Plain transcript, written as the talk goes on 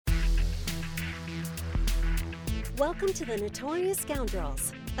Welcome to the Notorious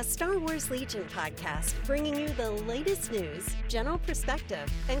Scoundrels, a Star Wars Legion podcast bringing you the latest news, general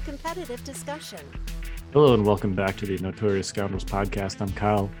perspective, and competitive discussion. Hello and welcome back to the Notorious Scoundrels podcast. I'm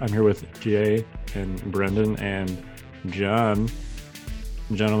Kyle. I'm here with Jay and Brendon and John.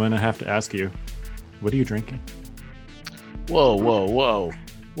 Gentlemen, I have to ask you, what are you drinking? Whoa.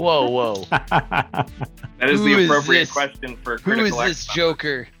 That is Who the is appropriate this? question for Who Critical is this X.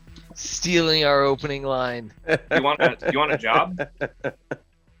 Joker stealing our opening line? You want a job?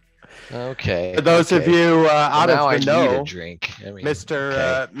 Okay. For those of you out now I of the need a know, drink. I mean,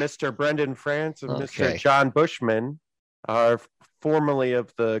 Mr. Brendon Franz and Mr. John Bushman are formerly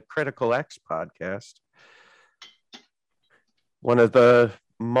of the Critical X podcast, one of the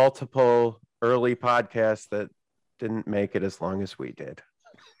multiple early podcasts that didn't make it as long as we did.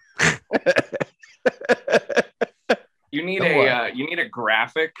 You need a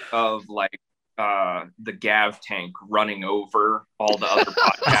graphic of like the Gav tank running over all the other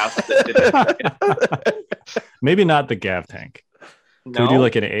podcasts. Maybe not the Gav tank. No? Could we do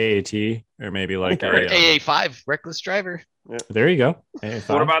like an AAT or maybe like or AA5 reckless driver. There you go. AA5.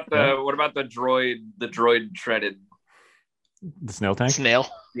 What about the droid shredded? The snail tank? Snail.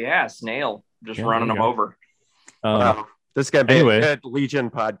 Yeah, snail just Yeah, running there them you over. Wow. This is going to be Anyway. a good Legion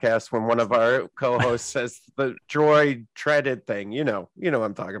podcast when one of our co-hosts says the droid treaded thing. You know what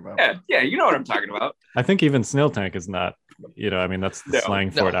I'm talking about. Yeah, you know what I'm talking about. I think even snail tank is not, I mean, that's the No, slang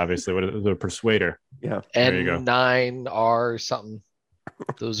for it, obviously. What is the persuader? Yeah. There you go. N9R something.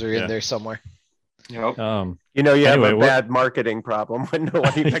 Those are in Yeah. there somewhere. Yep. You Anyway, have a bad marketing problem when no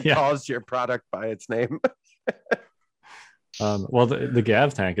one even Yeah. calls your product by its name. Well, the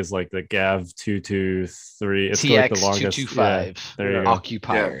Gav tank is like the Gav 223. It's TX like the longest. 225. Yeah, there you go.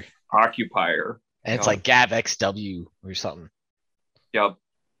 Occupier. Occupier. And it's Yep. like Gav XW or something. Yep.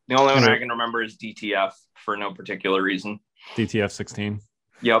 The only one I can remember is DTF for no particular reason. DTF 16.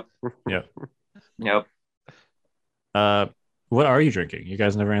 Yep. Yep. Yep. What are you drinking? You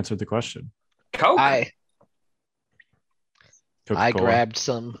guys never answered the question. Coke. I Coca-Cola. grabbed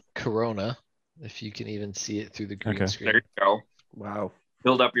some Corona, if you can even see it through the green Okay. screen. There you go. Wow.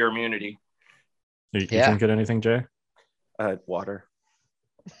 Build up your immunity. You Yeah. drinking anything, Jay? Water.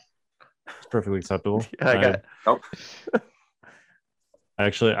 It's perfectly acceptable. Yeah, I got Nope. I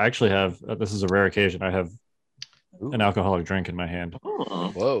actually have. This is a rare occasion. I have an alcoholic drink in my hand.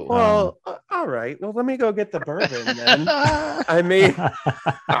 Whoa. Well, all right. Well, let me go get the bourbon then. I mean,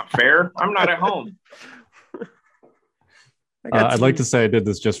 Not fair. I'm not at home. I'd like to say I did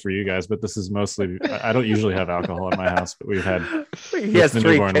this just for you guys, but this is mostly. I don't usually have alcohol in my house, but we've had. He has with the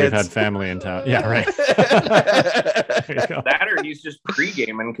 3 newborn, kids. We've had family in town. Yeah, right. There you go. That or he's just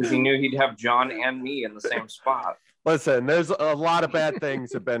pre-gaming because he knew he'd have John and me in the same spot. Listen, there's a lot of bad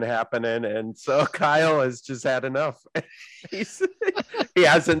things have been happening, and so Kyle has just had enough. He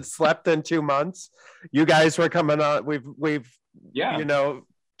hasn't slept in 2 months. You guys were coming on. We've Yeah. the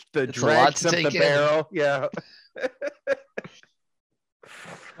It's a lot dregs to of the take in. barrel. Yeah.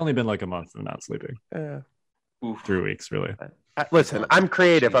 Only been like a month of not sleeping. Oof. 3 weeks, really. Listen, I'm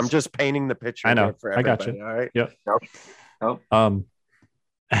creative. Jeez. I'm just painting the picture. I know. here for I got everybody, you. All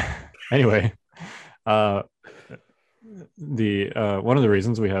right. Anyway, the one of the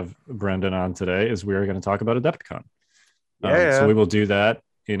reasons we have Brendon on today is we are going to talk about Adepticon. So we will do that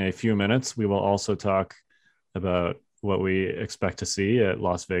in a few minutes. We will also talk about what we expect to see at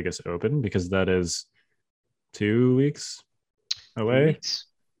Las Vegas Open, because that is 2 weeks away.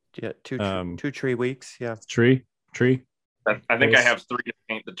 Yeah. 2 3 weeks. Yeah. Tree. I think I have 3 to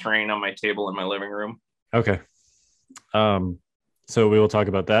paint the train on my table in my living room. Okay. So we will talk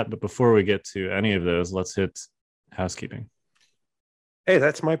about that. But before we get to any of those, let's hit housekeeping. Hey,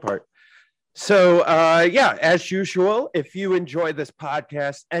 that's my part. So, as usual, if you enjoy this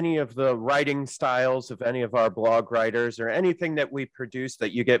podcast, any of the writing styles of any of our blog writers or anything that we produce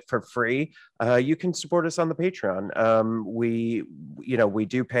that you get for free, you can support us on the Patreon. We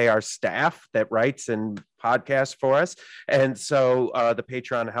do pay our staff that writes and podcasts for us. And so the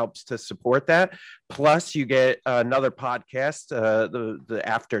Patreon helps to support that. Plus, you get another podcast, the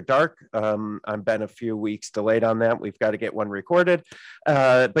After Dark. I've been a few weeks delayed on that. We've got to get one recorded.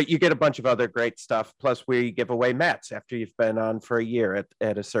 But you get a bunch of other great stuff. Plus, we give away mats after you've been on for a year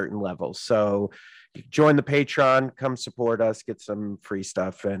at a certain level. So join the Patreon, come support us, get some free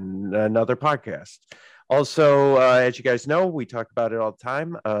stuff and another podcast. Also, as you guys know, we talk about it all the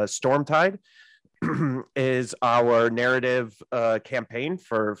time. Stormtide. is our narrative campaign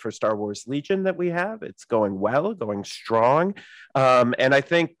for Star Wars Legion that we have. It's going well, going strong. And I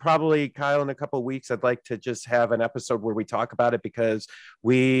think probably, Kyle, in a couple of weeks, I'd like to just have an episode where we talk about it, because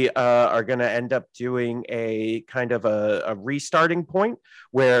we are going to end up doing a kind of a restarting point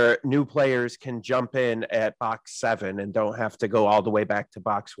where new players can jump in at box 7 and don't have to go all the way back to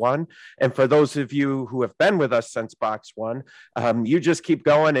box 1. And for those of you who have been with us since box 1, you just keep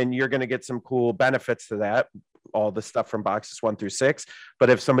going and you're going to get some cool benefits to that, all the stuff from boxes 1 through 6. But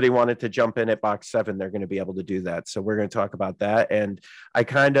if somebody wanted to jump in at box 7, they're going to be able to do that. So we're going to talk about that. And I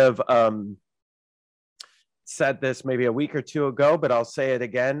kind of said this maybe a week or two ago, but I'll say it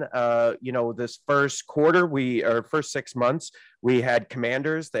again. This first quarter, first 6 months, we had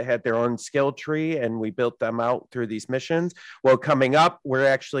commanders that had their own skill tree and we built them out through these missions. Well, coming up, we're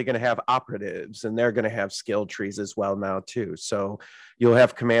actually going to have operatives, and they're going to have skill trees as well now too. So you'll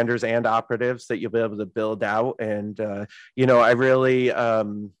have commanders and operatives that you'll be able to build out. And, I'm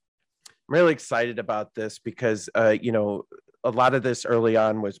really excited about this because, a lot of this early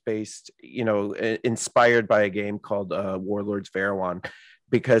on was based, inspired by a game called Warlords of Erewhon,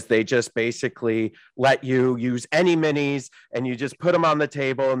 because they just basically let you use any minis and you just put them on the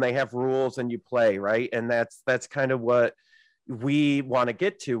table and they have rules and you play, right? And that's kind of what we want to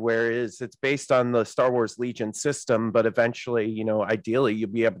get to, whereas it's based on the Star Wars Legion system, but eventually, ideally you'll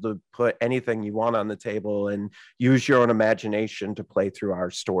be able to put anything you want on the table and use your own imagination to play through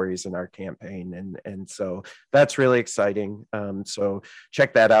our stories and our campaign. And so that's really exciting. So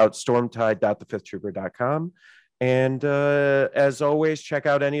check that out, stormtide.thefifthtrooper.com. And as always, check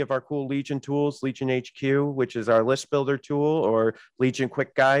out any of our cool Legion tools, Legion HQ, which is our list builder tool, or Legion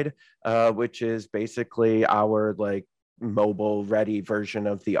Quick Guide, which is basically our mobile ready version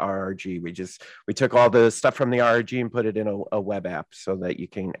of the RRG. We took all the stuff from the RRG and put it in a web app so that you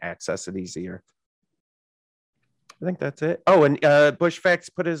can access it easier. I think that's it. Oh, and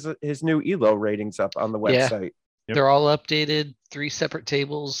Bushfax put his new ELO ratings up on the website. Yep. They're all updated, 3 separate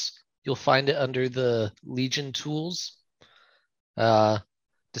tables. You'll find it under the Legion tools.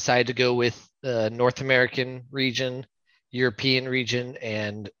 Decided to go with North American region, European region,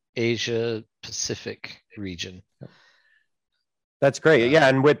 and Asia Pacific region. That's great. Yeah,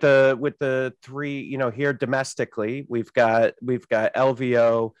 and with the 3, here domestically, we've got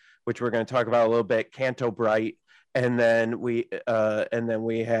LVO, which we're going to talk about a little bit, Canto Bright, and then we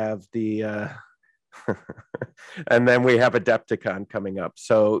have the and then we have Adepticon coming up.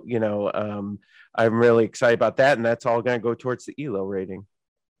 So, I'm really excited about that, and that's all going to go towards the ELO rating.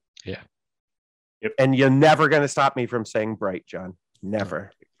 Yeah. Yep. And you're never going to stop me from saying Bright, John. Never.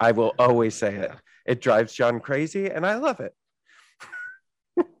 I will always say it. It drives John crazy, and I love it.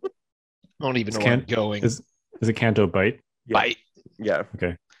 I don't even know where I'm going. Is it Canto Bite? Yeah. Bite. Yeah.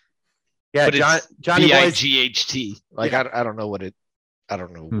 Okay. Yeah, but Johnny Boy's BIGHT. I don't know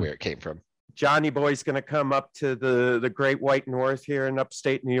where it came from. Johnny Boy's going to come up to the Great White North here in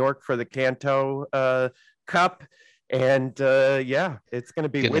upstate New York for the Canto Cup, and it's going to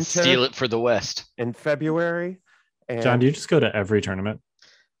be winter. Steal it for the West in February. And John, do you just go to every tournament?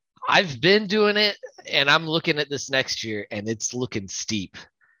 I've been doing it, and I'm looking at this next year, and it's looking steep.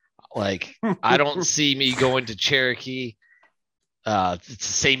 I don't see me going to Cherokee. It's the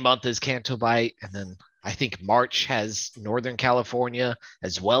same month as Canto Bite, and then I think March has Northern California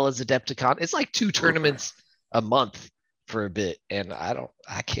as well as Adepticon. It's like 2 tournaments a month for a bit, and I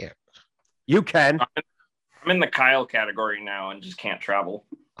can't. You can. I'm in the Kyle category now and just can't travel.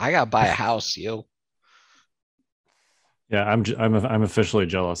 I gotta buy a house, yo. Yeah, I'm officially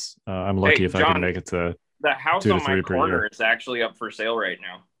jealous. I'm lucky if John, I can make it to the house on my corner is actually up for sale right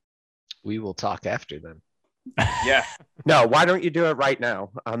now. We will talk after then. Yeah. No, why don't you do it right now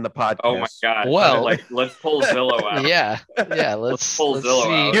on the podcast? Oh my god. Well, let's pull Zillow out. Yeah. Let's pull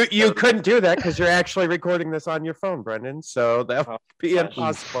Zillow out. You couldn't do that because you're actually recording this on your phone, Brendon. So that would be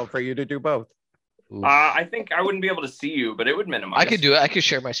impossible for you to do both. I think I wouldn't be able to see you, but it would minimize. I could do it. I could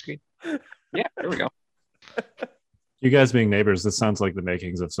share my screen. Yeah, there we go. You guys being neighbors, this sounds like the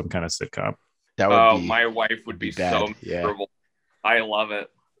makings of some kind of sitcom. That would my wife would be so miserable. Yeah. I love it.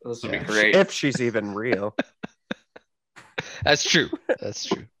 This would be great. If she's even real. That's true.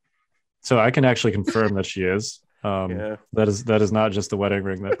 So I can actually confirm that she is. That is not just the wedding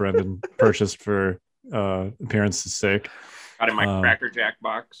ring that Brendon purchased for appearance's sake. Got in my Cracker Jack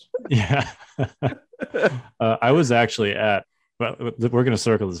box. Yeah. I was actually at, well, we're going to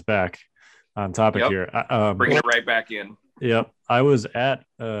circle this back on topic here. Bringing it right back in. Yep. I was at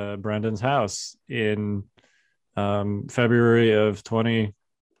Brendon's house in February of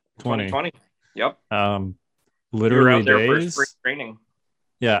 2020. Yep. Literally you were out there days. for spring training.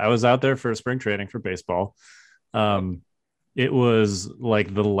 Yeah, I was out there for spring training for baseball. It was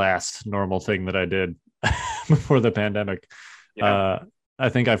like the last normal thing that I did before the pandemic. I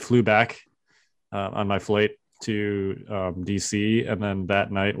think I flew back on my flight to DC, and then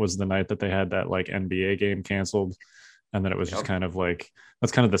that night was the night that they had that like NBA game canceled, and then it was just kind of like,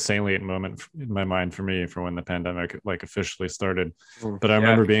 that's kind of the salient moment in my mind for me for when the pandemic like officially started. But I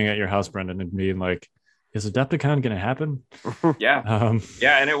remember being at your house, Brendon, and being like, is Adepticon going to happen?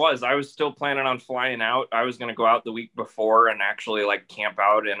 And it was. I was still planning on flying out. I was going to go out the week before and actually like camp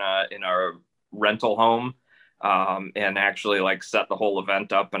out in a rental home, and actually like set the whole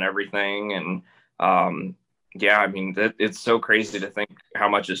event up and everything. And I mean, it's so crazy to think how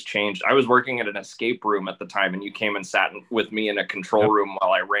much has changed. I was working at an escape room at the time, and you came and sat with me in a control room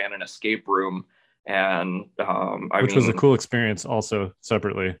while I ran an escape room, and which was a cool experience also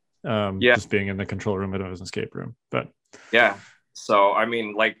separately. Just being in the control room, it was an escape room. But so I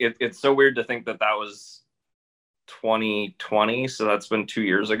mean, like it's so weird to think that was 2020, so that's been 2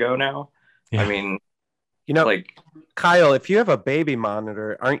 years ago now. I mean, like, Kyle, if you have a baby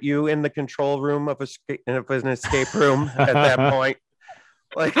monitor, aren't you in the control room of an escape room at that point?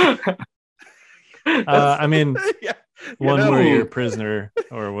 Like, I mean, where your prisoner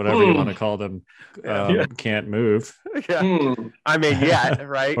or whatever you want to call them can't move. I mean,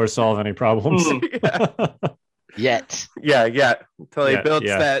 right? Or solve any problems. Yet. Until he builds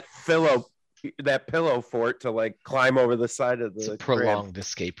that pillow fort to like climb over the side of the it's a prolonged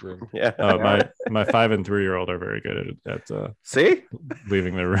escape room. My 5 and 3-year-old are very good at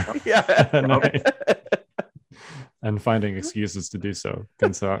leaving the room at night and finding excuses to do so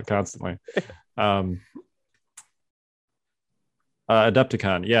constantly.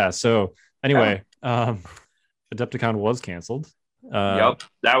 Adepticon, so anyway, Adepticon was canceled.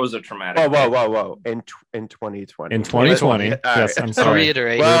 That was a traumatic. Whoa! In 2020. In 2020, yes. Right. I'm sorry. To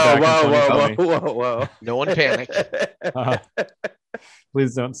reiterate. Whoa! No one panic.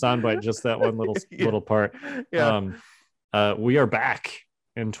 Please don't soundbite just that one little part. We are back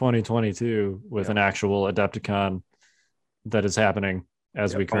in 2022 with an actual Adepticon that is happening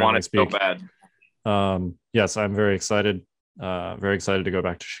as we currently speak. So bad. Yes, I'm very excited. Very excited to go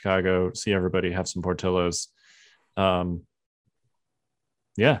back to Chicago, see everybody, have some Portillos.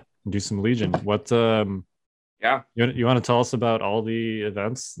 Do some Legion. What you want to tell us about all the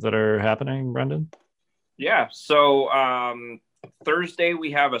events that are happening, Brendon? So Thursday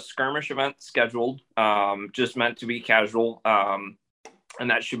we have a skirmish event scheduled, just meant to be casual, and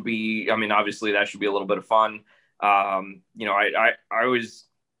that should be, I mean, obviously that should be a little bit of fun. I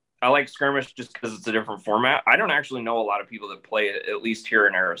like skirmish just because it's a different format. I don't actually know a lot of people that play it, at least here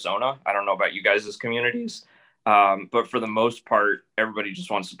in Arizona. I don't know about you guys' communities. But for the most part, everybody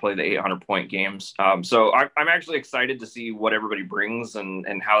just wants to play the 800-point games. So I'm actually excited to see what everybody brings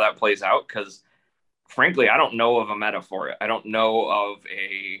and how that plays out, because frankly, I don't know of a meta for it. I don't know of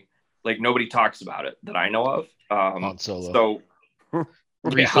nobody talks about it that I know of. Han Solo. So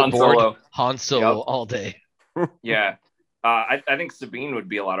Han Solo all day. I think Sabine would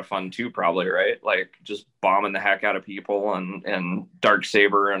be a lot of fun too, probably, right? Like just bombing the heck out of people and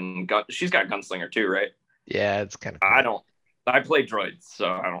Darksaber and she's got Gunslinger too, right? Yeah, it's kind of. I play droids, so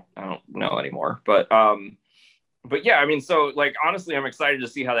I don't know anymore. But yeah, I mean, so like honestly, I'm excited to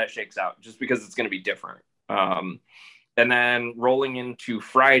see how that shakes out, just because it's going to be different. And then rolling into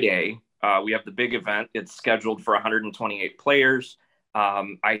Friday, we have the big event. It's scheduled for 128 players.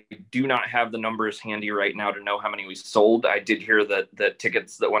 I do not have the numbers handy right now to know how many we sold. I did hear that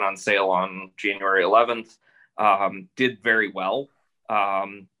tickets that went on sale on January 11th did very well.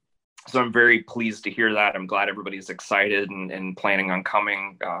 So I'm very pleased to hear that. I'm glad everybody's excited and planning on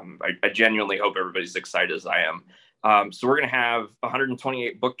coming. I genuinely hope everybody's excited as I am. So we're going to have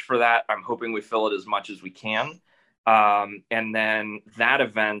 128 booked for that. I'm hoping we fill it as much as we can. And then that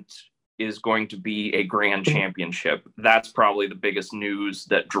event is going to be a grand championship. That's probably the biggest news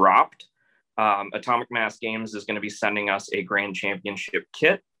that dropped. Atomic Mass Games is going to be sending us a grand championship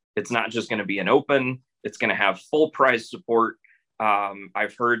kit. It's not just going to be an open. It's going to have full prize support.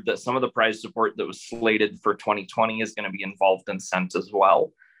 I've heard that some of the prize support that was slated for 2020 is going to be involved and sent as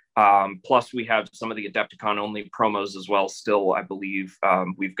well. Plus, we have some of the Adepticon only promos as well. Still, I believe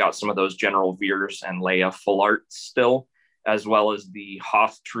we've got some of those General Veers and Leia full art still, as well as the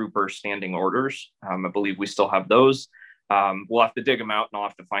Hoth Trooper standing orders. I believe we still have those. We'll have to dig them out and I'll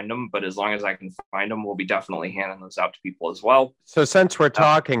have to find them. But as long as I can find them, we'll be definitely handing those out to people as well. So since we're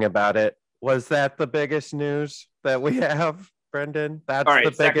talking about it, was that the biggest news that we have, Brendon? That's all right,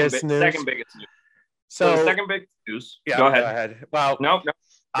 the biggest news. Second biggest news. So the second biggest news. Yeah, go ahead. Well, no.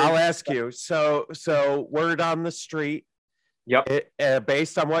 I'll ask you. So word on the street Yep.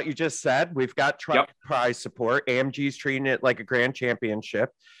 Based on what you just said, we've got prize support. AMG's treating it like a grand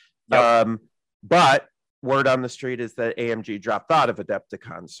championship. Yep. But word on the street is that AMG dropped out of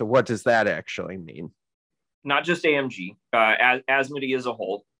Adepticon. So what does that actually mean? Not just AMG, Asmodee as a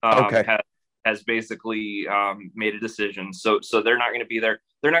whole has basically made a decision. So they're not going to be there.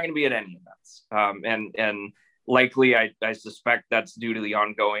 They're not going to be at any events. And likely, I suspect that's due to the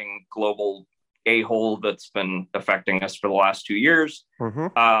ongoing global a-hole that's been affecting us for the last 2 years.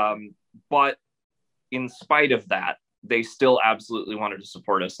 But in spite of that, they still absolutely wanted to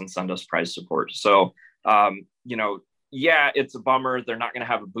support us and send us prize support. So, it's a bummer. They're not going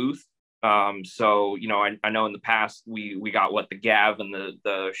to have a booth. So, I know in the past we got the Gav and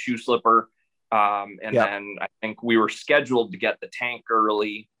the shoe slipper. Then I think we were scheduled to get the tank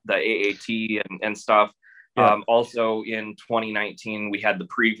early, the AAT and stuff. Also in 2019, we had the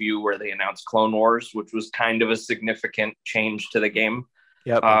preview where they announced Clone Wars, which was kind of a significant change to the game.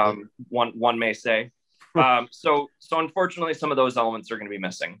 One may say. So unfortunately, some of those elements are going to be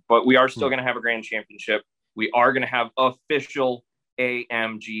missing, but we are still going to have a grand championship. We are going to have official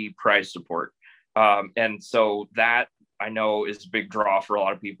AMG prize support. And so that I know is a big draw for a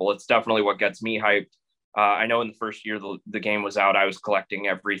lot of people. It's definitely what gets me hyped. I know in the first year the game was out, I was collecting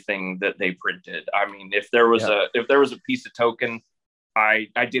everything that they printed. I mean, if there was a piece of token, I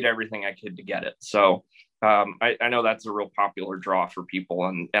did everything I could to get it. So I know that's a real popular draw for people,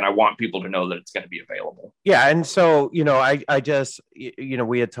 and I want people to know that it's going to be available. Yeah. And so, I just,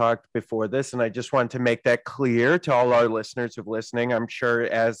 we had talked before this, and I just wanted to make that clear to all our listeners who've listening. I'm sure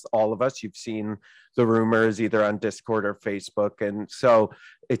as all of us, you've seen the rumors either on Discord or Facebook. And so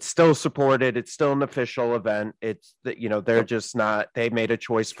it's still supported. It's still an official event. It's that, they're just not, they made a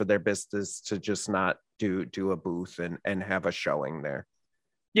choice for their business to just not do a booth and have a showing there.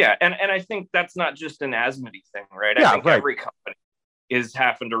 Yeah, and I think that's not just an Asmodee thing, right? I think every company is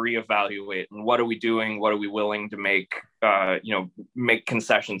having to reevaluate, and what are we doing? What are we willing to make? Make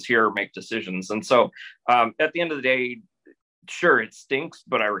concessions here, make decisions. And so, at the end of the day, sure, it stinks,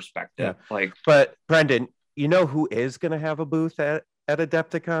 but I respect it. But Brendon, who is going to have a booth at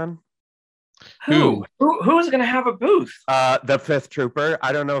Adepticon? Who is going to have a booth? The Fifth Trooper.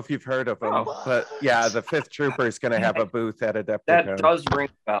 I don't know if you've heard of him, but yeah, the Fifth Trooper is going to have a booth at Adepticon. That does ring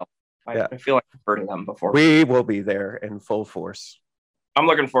a bell. I feel like I've heard of them before. We will be there in full force. I'm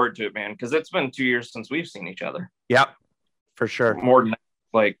looking forward to it, man, because it's been 2 years since we've seen each other. Yeah, for sure. More than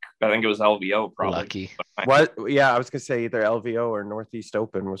I think it was LVO probably. Lucky. What? Yeah, I was gonna say either LVO or Northeast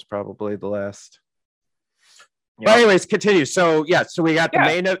Open was probably the last. Yep. But anyways, continue. So we got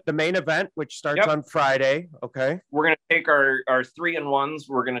the main event, which starts on Friday. Okay. We're gonna take our 3-in-1s.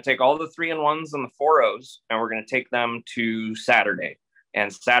 We're gonna take all the 3-in-1s and the 4-0s, and we're gonna take them to Saturday.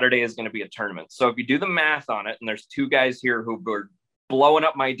 And Saturday is gonna be a tournament. So if you do the math on it, and there's 2 guys here who were blowing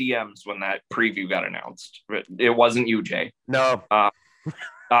up my DMs when that preview got announced. It wasn't you, Jay. No.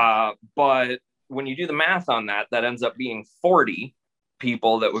 But when you do the math on that ends up being 40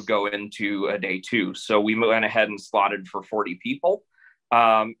 people that would go into a day 2. So we went ahead and slotted for 40 people.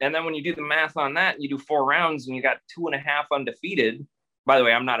 And then when you do the math on that, you do 4 rounds and you got 2.5 undefeated. By the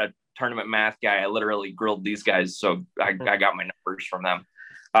way, I'm not a tournament math guy. I literally grilled these guys. So I got my numbers from them.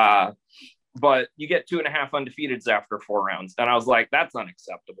 But you get 2.5 undefeateds after 4 rounds. And I was like, that's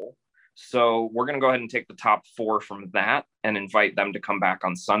unacceptable. So we're going to go ahead and take the top 4 from that and invite them to come back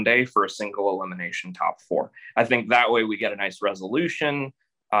on Sunday for a single elimination top 4. I think that way we get a nice resolution.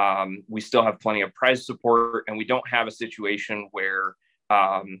 We still have plenty of prize support, and we don't have a situation where,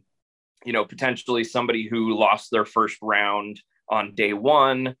 potentially somebody who lost their first round on day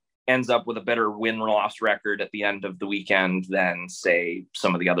 1 ends up with a better win-loss record at the end of the weekend than, say,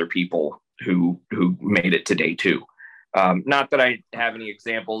 some of the other people who made it to day 2. Not that I have any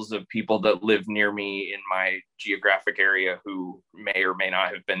examples of people that live near me in my geographic area who may or may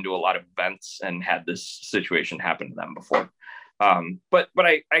not have been to a lot of events and had this situation happen to them before. But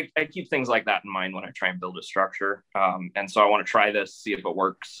I keep things like that in mind when I try and build a structure. And so I want to try this, see if it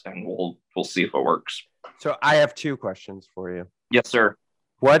works, and we'll see if it works. So I have 2 questions for you. Yes, sir.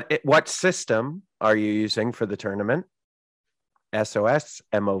 What system are you using for the tournament? SOS,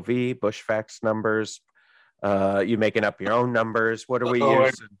 MOV, Bushfax numbers? You making up your own numbers? What are we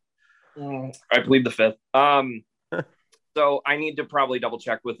using? I plead the 5th. So I need to probably double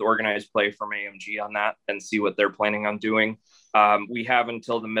check with organized play from AMG on that and see what they're planning on doing. We have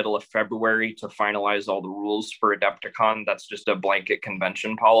until the middle of February to finalize all the rules for Adepticon. That's just a blanket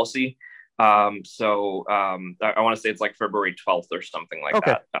convention policy. So I want to say it's like February 12th or something like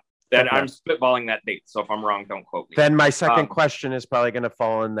that. And I'm spitballing that date. So if I'm wrong, don't quote me. Then my second question is probably going to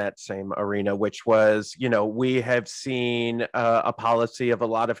fall in that same arena, which was, we have seen a policy of a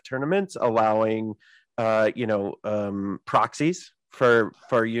lot of tournaments allowing, proxies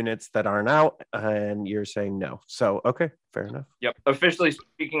for units that aren't out, and you're saying no. So, okay, fair enough. Yep. Officially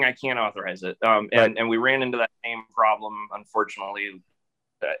speaking, I can't authorize it. And we ran into that same problem, unfortunately,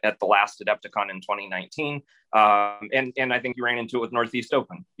 at the last Adepticon in 2019. And I think you ran into it with Northeast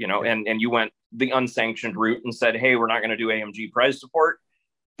Open, and you went the unsanctioned route and said, hey, we're not going to do AMG prize support,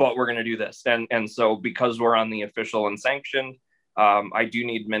 but we're going to do this. And so because we're on the official unsanctioned, I do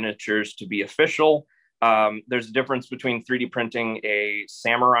need miniatures to be official. There's a difference between 3D printing a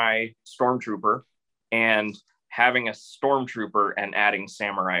samurai stormtrooper and having a stormtrooper and adding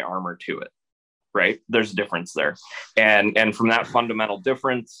samurai armor to it, right? There's a difference there. And from that fundamental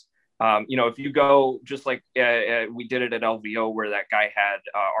difference, if you go just like we did it at LVO where that guy had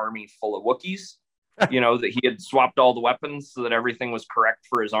army full of Wookiees, that he had swapped all the weapons so that everything was correct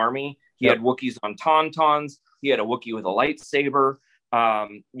for his army. He had Wookiees on tauntauns. He had a Wookiee with a lightsaber.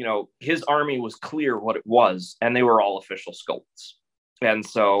 His army was clear what it was, and they were all official sculpts. And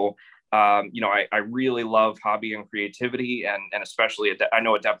so, I really love hobby and creativity, and especially I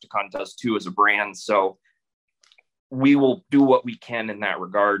know Adepticon does too as a brand. So we will do what we can in that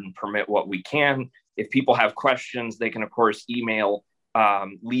regard and permit what we can. If people have questions, they can, of course, email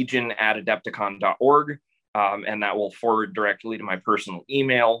legion@adepticon.org, and that will forward directly to my personal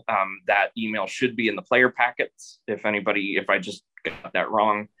email. That email should be in the player packets if I just got that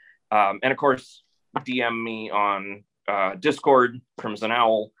wrong. And of course, DM me on Discord, Crimson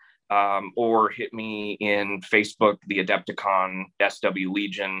Owl, or hit me in Facebook, the Adepticon SW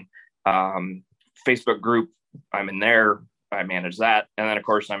Legion Facebook group. I'm in there. I manage that. And then, of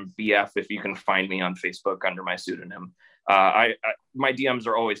course, I'm BF if you can find me on Facebook under my pseudonym. My DMs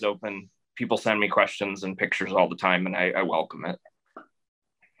are always open. People send me questions and pictures all the time, and I welcome it.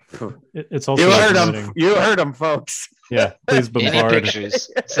 It's also you heard them, folks. Yeah, please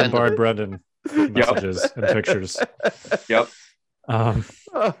bombard Brendon messages and pictures. Yep.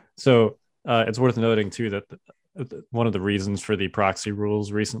 So it's worth noting too that one of the reasons for the proxy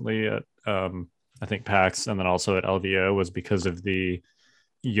rules recently at I think PAX and then also at LVO was because of the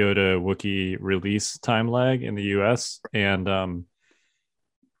Yoda Wookiee release time lag in the US, and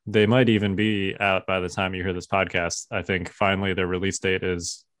they might even be out by the time you hear this podcast. I think finally their release date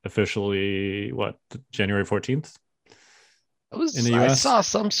is officially January 14th in the US. I saw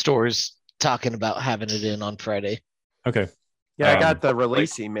some stores talking about having it in on Friday. Okay. Yeah, I got the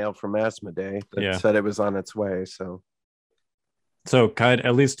release email from Asmodee that said it was on its way. So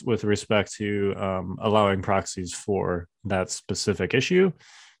at least with respect to allowing proxies for that specific issue,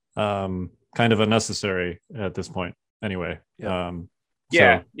 kind of unnecessary at this point anyway. Yeah.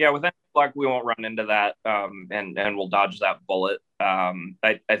 With any luck, we won't run into that, and we'll dodge that bullet. I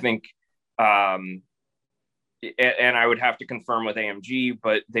think, and I would have to confirm with AMG,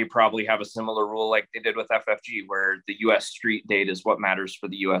 but they probably have a similar rule like they did with FFG, where the US street date is what matters for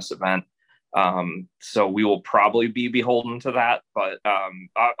the US event. So we will probably be beholden to that, but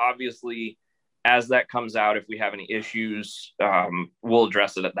obviously, as that comes out, if we have any issues, we'll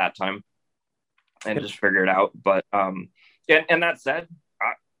address it at that time and just figure it out. But and that said,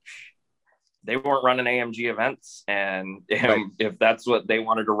 they weren't running AMG events, and if that's what they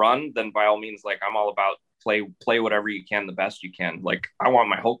wanted to run, then by all means, I'm all about play whatever you can the best you can. I want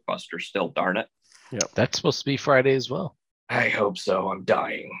my Hulkbuster still, darn it. Yeah, that's supposed to be Friday as well. I hope so. I'm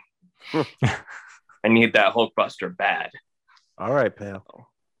dying. I need that Hulkbuster bad. All right, pal.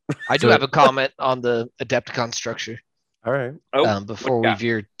 I do have a comment on the Adepticon structure. All right. Before we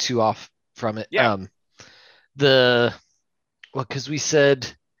veer too off from it. Yeah. Because we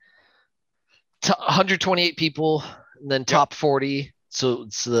said 128 people, and then top 40. So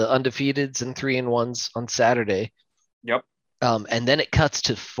it's the undefeateds and 3-1s on Saturday. Yep. And then it cuts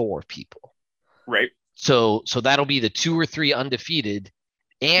to 4 people. Right. So that'll be the 2 or 3 undefeated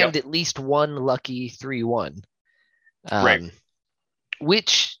and at least 1 lucky 3-1. Right.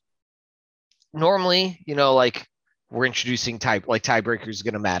 Which normally, we're introducing tiebreakers is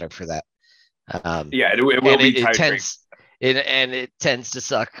going to matter for that. It will be tiebreakers. It tends to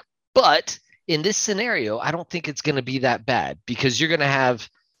suck. But in this scenario, I don't think it's going to be that bad because you're going to have,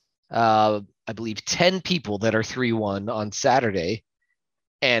 I believe, 10 people that are 3-1 on Saturday,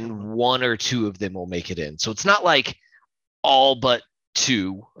 and 1 or 2 of them will make it in. So it's not like all but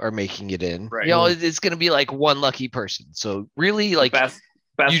 2 are making it in. Right. It's going to be 1 lucky person. So really, best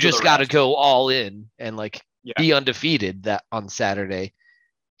you just got to go all in and be undefeated that on Saturday,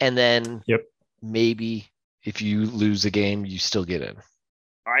 and then maybe if you lose a game, you still get in.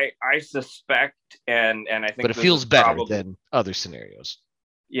 I I suspect, and I think, but it feels better than other scenarios.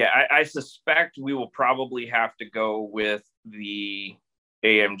 Yeah, I suspect we will probably have to go with the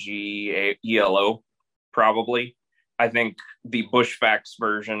AMG ELO. Probably, I think the Bushfax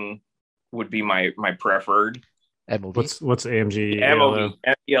version would be my preferred. MOV. What's AMG MOV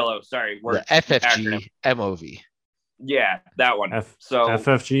ELO? Sorry, the FFG MOV. Yeah, that one.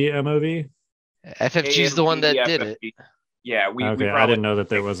 FFG MOV. FFG is the one that FFG. did it. Yeah, we probably, I didn't know that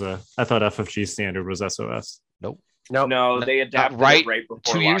there was I thought FFG standard was SOS. Nope. No, they adapted right before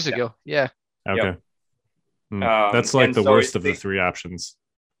 2 years ago. Yeah. Okay. Yep. That's like the worst of the three options.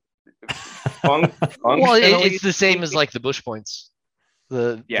 Well, it's the same as like the Bush points,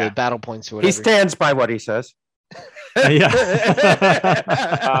 the battle points or whatever. He stands by what he says. Yeah.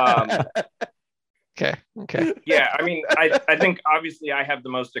 Okay. Yeah, I mean, I think obviously I have the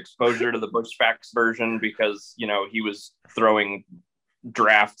most exposure to the Bushfax version because, he was throwing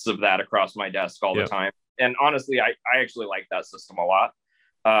drafts of that across my desk all the time. And honestly, I actually like that system a lot.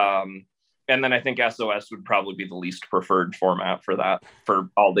 And then I think SOS would probably be the least preferred format for that, for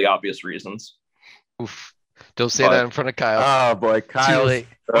all the obvious reasons. Oof. Don't say that in front of Kyle. Oh boy, Kyle! He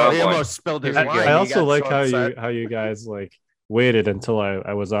almost spilled his wine. I also like how you guys like waited until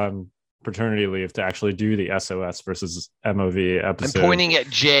I was on paternity leave to actually do the SOS versus MOV episode. I'm pointing at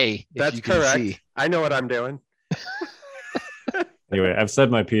Jay. That's correct. I know what I'm doing. Anyway, I've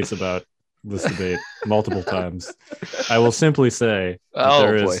said my piece about this debate multiple times. I will simply say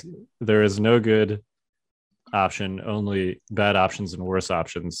there is no good option, only bad options and worse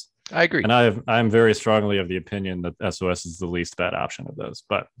options. I agree. And I'm very strongly of the opinion that SOS is the least bad option of those.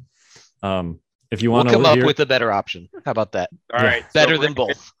 But if you want to come up with a better option, how about that? All right, better than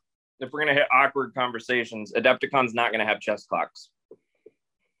both. If we're gonna hit awkward conversations, Adepticon's not gonna have chess clocks.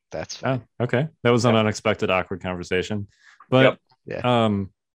 That's fine. Oh, okay. That was an unexpected awkward conversation. But I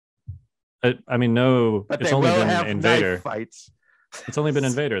mean, no, but it's only been Invader fights. It's only been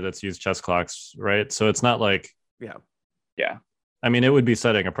Invader that's used chess clocks, right? So it's not like yeah. I mean, it would be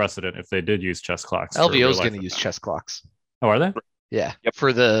setting a precedent if they did use chess clocks. LVO is going to use chess clocks. Oh, are they? Yeah,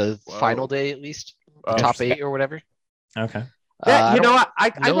 for the final day at least, the top 8 or whatever. Okay. Yeah, I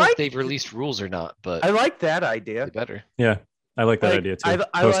know like if they've released rules or not, but I like that idea. Better. Yeah, I like that idea too.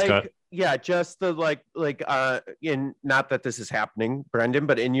 I like, just the in not that this is happening, Brendon,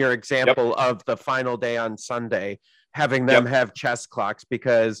 but in your example of the final day on Sunday, having them have chess clocks,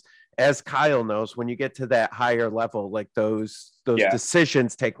 because as Kyle knows, when you get to that higher level, like those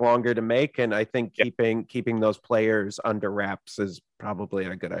decisions take longer to make, and I think keeping those players under wraps is probably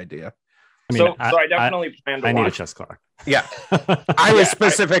a good idea. I mean, so I definitely plan to I need a chess clock. Yeah. I was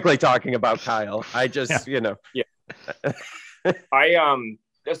specifically talking about Kyle. I just, so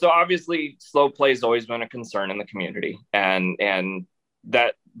obviously slow play has always been a concern in the community, and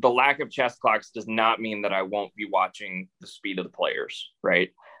that the lack of chess clocks does not mean that I won't be watching the speed of the players,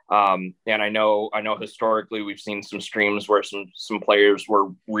 right? And I know historically we've seen some streams where some players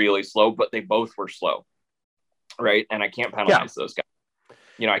were really slow, but they both were slow, right? And I can't penalize those guys.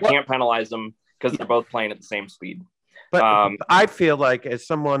 I can't penalize them because they're both playing at the same speed. But I feel like, as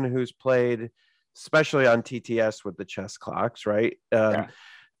someone who's played, especially on TTS with the chess clocks, right?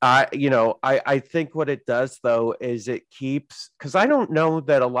 I think what it does though is it keeps, because I don't know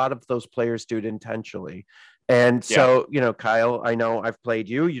that a lot of those players do it intentionally. And so, Kyle, I know I've played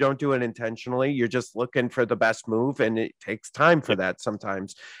you. You don't do it intentionally. You're just looking for the best move, and it takes time for that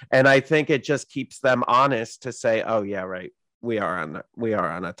sometimes. And I think it just keeps them honest to say, "Oh yeah, right. We are on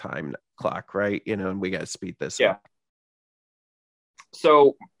a time clock, right? And we got to speed this up."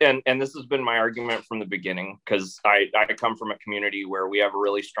 So, and this has been my argument from the beginning, because I come from a community where we have a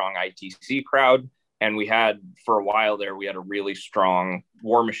really strong ITC crowd, and we had, for a while there, we had a really strong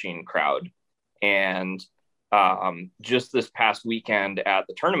War Machine crowd. And just this past weekend at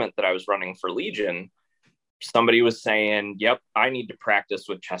the tournament that I was running for Legion, somebody was saying, "Yep, I need to practice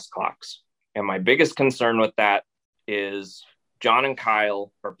with chess clocks." And my biggest concern with that is John and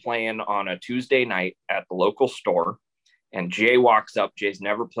Kyle are playing on a Tuesday night at the local store, and Jay walks up. Jay's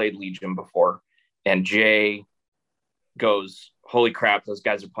never played Legion before, and Jay goes, "Holy crap, those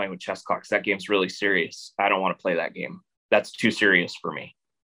guys are playing with chess clocks. That game's really serious. I don't want to play that game. That's too serious for me."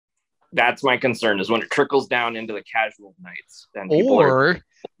 That's my concern, is when it trickles down into the casual nights. And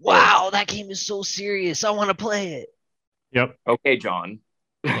wow, that game is so serious, I want to play it. Yep. Okay, John.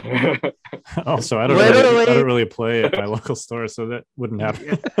 Also, I don't really play at my local store, so that wouldn't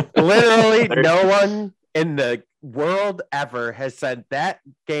happen. Literally, no one in the world ever has said that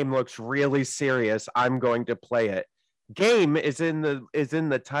game looks really serious, I'm going to play it. Game is in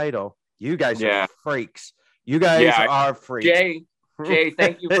the title. You guys are freaks. You guys are freaks. Jay,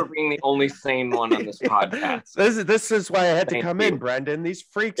 thank you for being the only sane one on this podcast. This is why I had to Thank come you. in, Brendon. These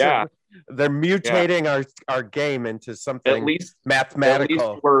freaks Yeah. they're mutating our game into something At least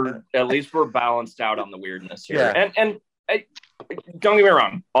mathematical. At least we're balanced out on the weirdness here. Yeah. And don't get me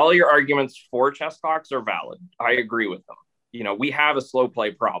wrong, all your arguments for chess clocks are valid. I agree with them. You know, we have a slow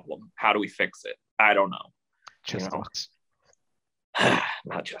play problem. How do we fix it? I don't know. Chess clocks.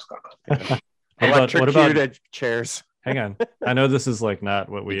 Not chess clocks. Electrocuted chairs. Hang on. I know this is like not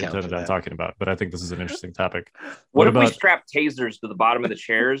what we count intended for on that. talking about, but I think this is an interesting topic. What if we strap tasers to the bottom of the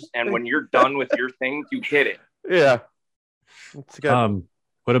chairs, and when you're done with your thing, you hit it? Yeah. It's good.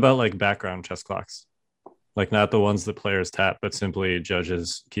 What about like background chess clocks? Like not the ones that players tap, but simply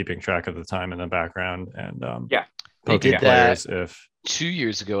judges keeping track of the time in the background and yeah. They poking did players that if 2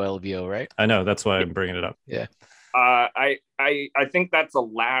 years ago, LVO, right? I know that's why I'm bringing it up. Yeah. I think that's a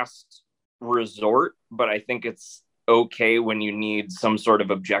last resort, but I think it's okay when you need some sort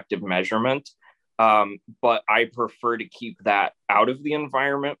of objective measurement. But I prefer to keep that out of the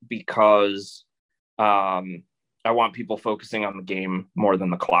environment because I want people focusing on the game more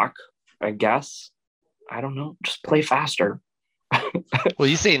than the clock, I guess. I don't know. Just play faster. Well,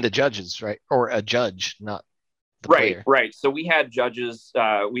 you're saying the judges, right? Or a judge, not the Right, player. right. So we had judges.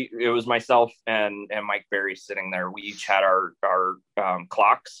 It was myself and Mike Berry sitting there. We each had our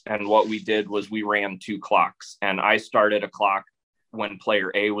clocks, and what we did was we ran 2 clocks. And I started a clock when player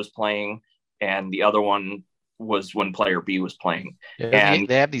A was playing, and the other one was when player B was playing. Yeah, and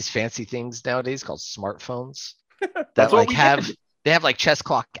they have these fancy things nowadays called smartphones That's that what like we have did. they have like chess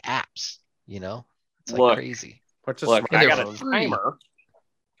clock apps. You know, it's like Look. crazy. What's a look, And I they're got a free.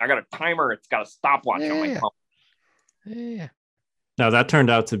 timer. It's got a stopwatch on my Yeah. phone. Yeah. Now that turned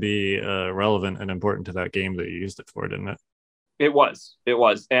out to be relevant and important to that game that you used it for, didn't it? It was.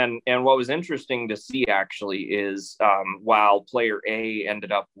 And what was interesting to see actually is while player A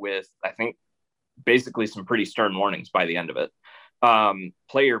ended up with, I think, basically some pretty stern warnings by the end of it,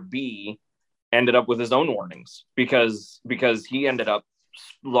 player B ended up with his own warnings because he ended up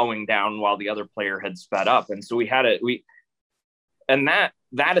slowing down while the other player had sped up. And so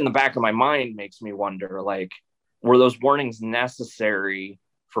that in the back of my mind makes me wonder, like, were those warnings necessary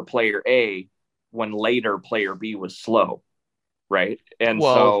for player A when later player B was slow? Right. And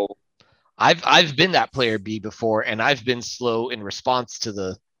so I've been that player B before, and I've been slow in response to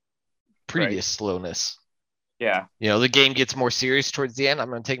the previous slowness. Yeah. You know, the game gets more serious towards the end. I'm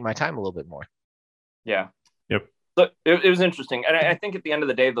going to take my time a little bit more. Yeah. Yep. So it was interesting. And I think at the end of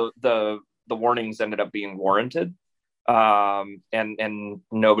the day, the warnings ended up being warranted. And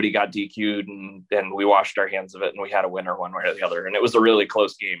nobody got DQ'd, and we washed our hands of it, and we had a winner one way or the other. And it was a really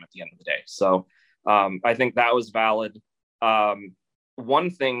close game at the end of the day. So I think that was valid. One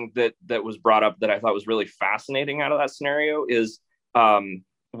thing that was brought up that I thought was really fascinating out of that scenario is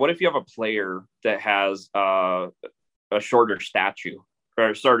what if you have a player that has a shorter stature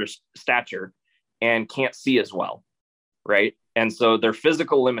and can't see as well, right? And so their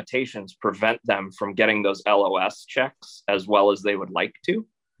physical limitations prevent them from getting those LOS checks as well as they would like to.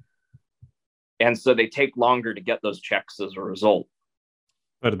 And so they take longer to get those checks as a result.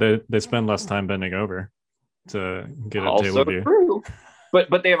 But they spend less time bending over to get a Also table view. true.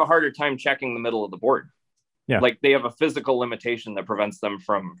 But they have a harder time checking the middle of the board. Yeah. Like they have a physical limitation that prevents them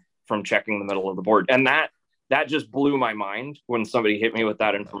from checking the middle of the board. And that just blew my mind when somebody hit me with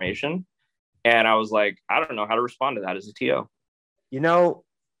that information. And I was like, I don't know how to respond to that as a TO. You know,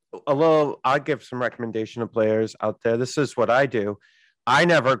 I'll give some recommendation to players out there. This is what I do. I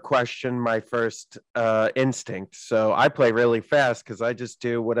never question my first instinct. So I play really fast because I just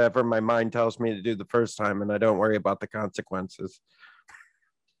do whatever my mind tells me to do the first time, and I don't worry about the consequences.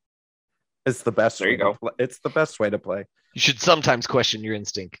 It's the best. There you go. It's the best way to play. You should sometimes question your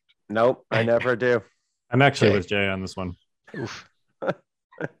instinct. Nope, I never do. I'm actually Okay. with Jay on this one. Oof.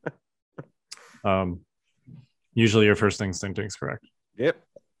 Usually your first instinct is correct. Yep.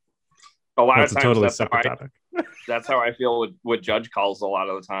 A lot That's of a times totally that's separate topic. that's how I feel with judge calls a lot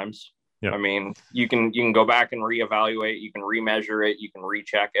of the times. Yeah. I mean, you can go back and reevaluate, you can remeasure it, you can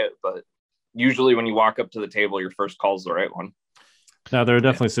recheck it, but usually when you walk up to the table, your first call is the right one. Now there are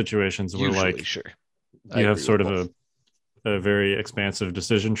definitely situations where Usually, like sure. you have sort of a very expansive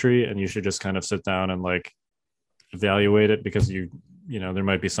decision tree, and you should just kind of sit down and like evaluate it because you know there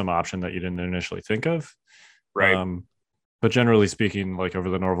might be some option that you didn't initially think of. Right. But generally speaking, like over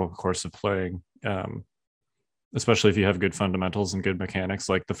the normal course of playing, especially if you have good fundamentals and good mechanics,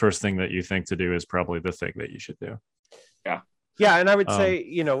 like the first thing that you think to do is probably the thing that you should do. Yeah, and I would say,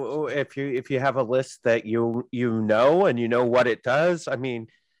 you know, if you have a list that you know and you know what it does, I mean,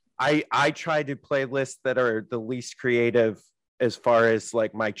 I try to play lists that are the least creative as far as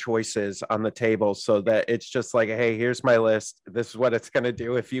like my choices on the table, so that it's just like, hey, here's my list. This is what it's going to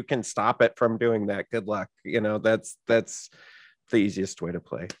do. If you can stop it from doing that, good luck. You know, that's the easiest way to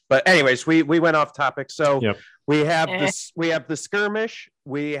play. But anyways, we went off topic. So we have the skirmish.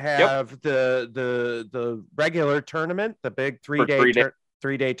 We have the regular tournament, the big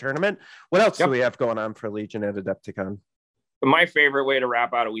 3-day tournament. What else do we have going on for Legion at Adepticon? My favorite way to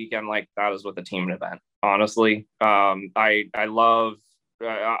wrap out a weekend like that is with a team event. Honestly, I love.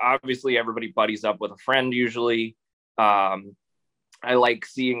 Obviously, everybody buddies up with a friend usually. I like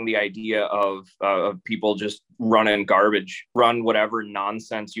seeing the idea of people just running garbage, run whatever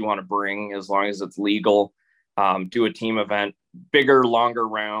nonsense you want to bring, as long as it's legal. Do a team event, bigger, longer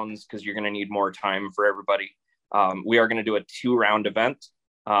rounds, because you're going to need more time for everybody. We are going to do a 2-round event.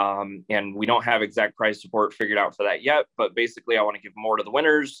 And we don't have exact prize support figured out for that yet, but basically I want to give more to the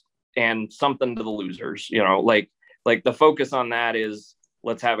winners and something to the losers. You know, like the focus on that is,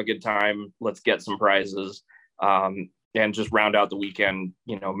 let's have a good time, let's get some prizes, and just round out the weekend,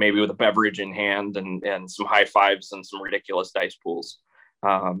 you know, maybe with a beverage in hand and some high fives and some ridiculous dice pools.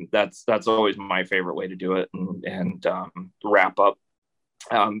 That's always my favorite way to do it and wrap up.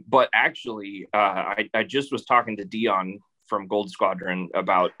 But actually, I just was talking to Dion from Gold Squadron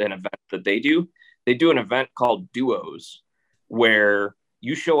about an event that they do. They do an event called Duos, where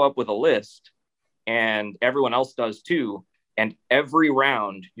you show up with a list and everyone else does too. And every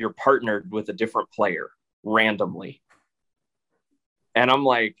round you're partnered with a different player randomly. And I'm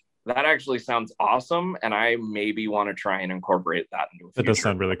like, that actually sounds awesome. And I maybe want to try and incorporate that into a future. It does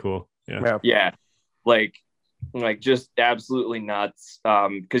sound really cool. Yeah. Like just absolutely nuts,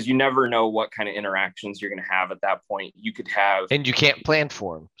 because you never know what kind of interactions you're going to have at that point. You could have, and you can't plan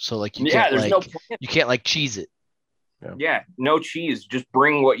for them, so like you can't cheese it. No cheese, just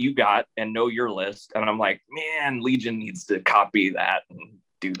bring what you got and know your list. And I'm like, man, Legion needs to copy that and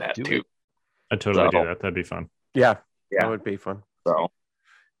do that too. I'd totally do that. That'd be fun. That would be fun. So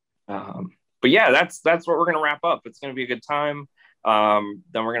but yeah, that's what we're going to wrap up. It's going to be a good time. Then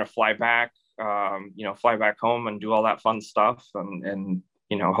we're going to fly back home and do all that fun stuff. And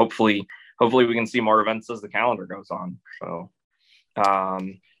you know, hopefully we can see more events as the calendar goes on. So,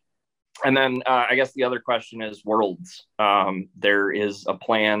 and then I guess the other question is Worlds. There is a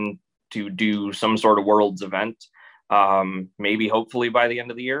plan to do some sort of Worlds event, maybe hopefully by the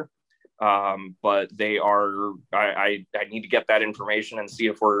end of the year. But I need to get that information and see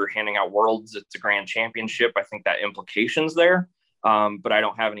if we're handing out Worlds. It's a grand championship. I think that implications there. But I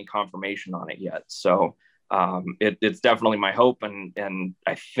don't have any confirmation on it yet. So it's definitely my hope. And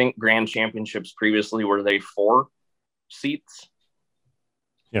I think grand championships previously, were they 4 seats?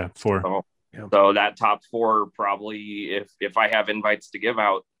 Yeah, 4. So that top 4, probably if I have invites to give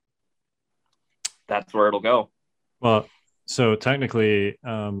out, that's where it'll go. Well, so technically,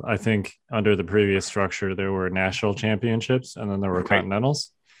 I think under the previous structure, there were national championships and then there were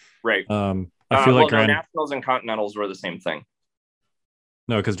continentals. Right. I feel like nationals and continentals were the same thing.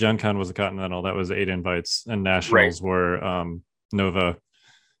 No, because Gen Con was a continental. That was 8 invites, and nationals were Nova.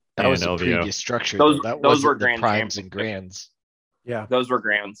 That was the previous structure. Those were grand primes and grands. Yeah, those were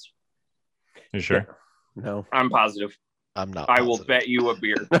grands. You sure? No, I'm positive. I'm not. I will bet you a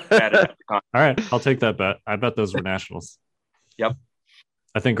beer at Adepticon. All right, I'll take that bet. I bet those were nationals. Yep.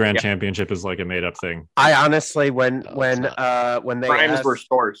 I think grand championship is like a made up thing. I honestly, when they primes were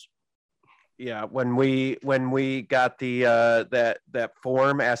stores. Yeah, when we got the that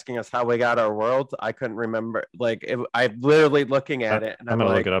form asking us how we got our world, I couldn't remember. I'm literally looking at it, and I'm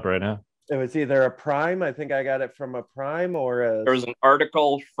gonna look it up right now. It was either a prime. I think I got it from a prime or There was an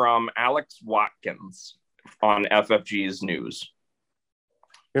article from Alex Watkins on FFG's news.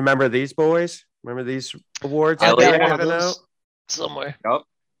 Remember these boys? Remember these awards? I got one of those somewhere. Yep.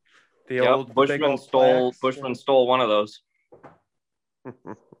 The old Bushman stole one of those.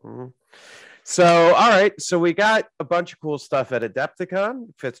 So, all right. So we got a bunch of cool stuff at Adepticon.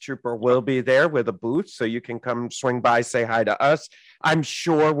 Fifth Trooper will be there with a booth, so you can come swing by, say hi to us. I'm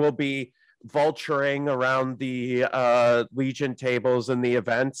sure we'll be vulturing around the Legion tables and the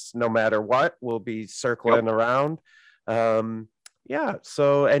events, no matter what. We'll be circling around. Yeah.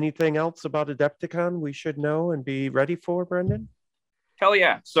 So anything else about Adepticon we should know and be ready for, Brendon? Hell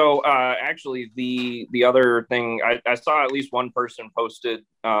yeah. So actually the other thing I saw, at least one person posted,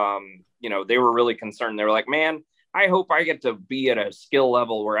 they were really concerned. They were like, man, I hope I get to be at a skill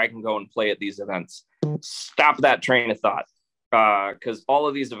level where I can go and play at these events. Stop that train of thought. Because all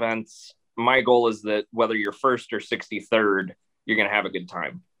of these events, my goal is that whether you're first or 63rd, you're going to have a good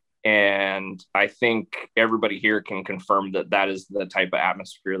time. And I think everybody here can confirm that is the type of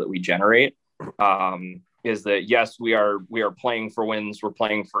atmosphere that we generate. is that yes, we are playing for wins, we're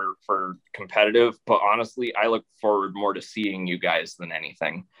playing for competitive, but honestly, I look forward more to seeing you guys than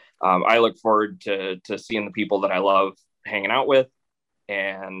anything. I look forward to seeing the people that I love hanging out with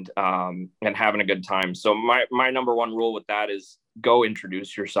and having a good time. So my number one rule with that is go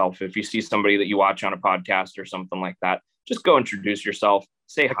introduce yourself. If you see somebody that you watch on a podcast or something like that, just go introduce yourself,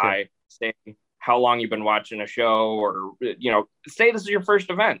 say hi, say how long you've been watching a show, or, say this is your first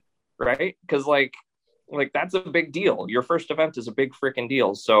event, right? Because like that's a big deal. Your first event is a big freaking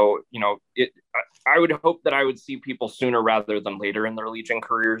deal. So, I would hope that I would see people sooner rather than later in their Legion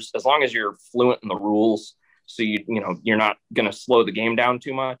careers, as long as you're fluent in the rules. So you're not going to slow the game down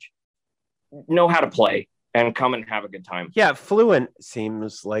too much. Know how to play and come and have a good time. Yeah, fluent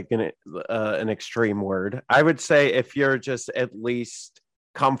seems like an extreme word. I would say if you're just at least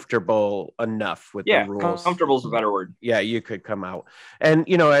comfortable enough with the rules. Comfortable is a better word. Yeah, you could come out. And,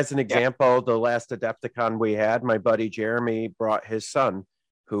 as an example, the last Adepticon we had, my buddy Jeremy brought his son,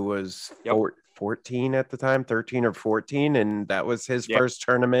 who was 14 at the time, 13 or 14. And that was his first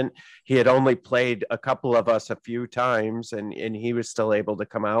tournament. He had only played a couple of us a few times, and he was still able to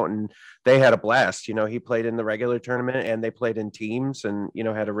come out, and they had a blast. He played in the regular tournament and they played in teams and,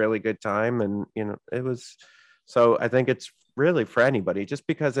 had a really good time. And, it was, so I think it's really for anybody. Just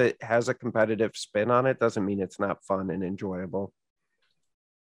because it has a competitive spin on it doesn't mean it's not fun and enjoyable.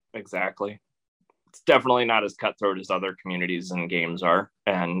 Exactly. It's definitely not as cutthroat as other communities and games are,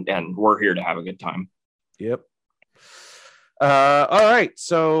 and we're here to have a good time. Yep. All right,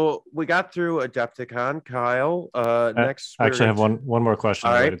 so we got through Adepticon. Kyle, next I actually have one more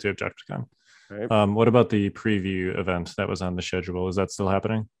question related to Adepticon. Right. What about the preview event that was on the schedule? Is that still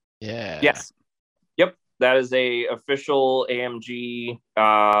happening? Yeah. Yes. Yep. That is a official AMG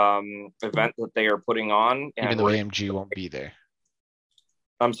event that they are putting on. Even though AMG won't be there.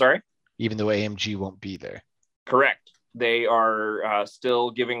 I'm sorry? Even though AMG won't be there. Correct. They are still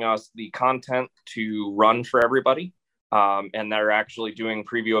giving us the content to run for everybody. And they're actually doing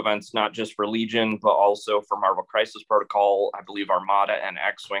preview events, not just for Legion, but also for Marvel Crisis Protocol. I believe Armada and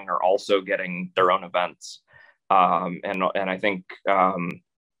X-Wing are also getting their own events. And I think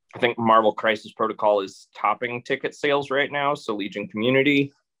Marvel Crisis Protocol is topping ticket sales right now. So Legion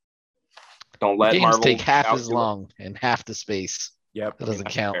community, don't let games Marvel take half as long and half the space. Yep, that doesn't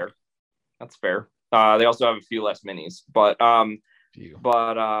count. Fair. That's fair. They also have a few less minis, but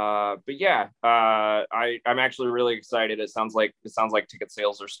yeah, I'm actually really excited. It sounds like ticket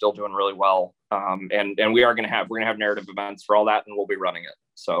sales are still doing really well. And we're gonna have narrative events for all that, and we'll be running it.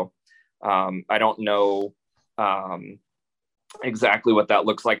 So I don't know exactly what that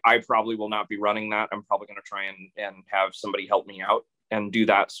looks like. I probably will not be running that. I'm probably gonna try and have somebody help me out and do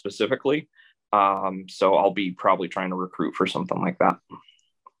that specifically. So I'll be probably trying to recruit for something like that.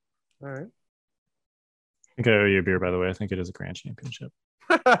 All right. I think I owe you a beer, by the way. I think it is a grand championship.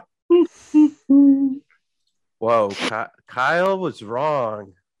 Whoa, Kyle was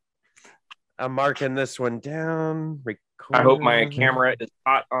wrong. I'm marking this one down. I hope my camera is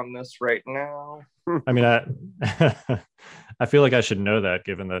hot on this right now. I mean, I feel like I should know that,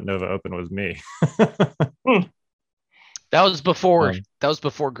 given that Nova Open was me. That was before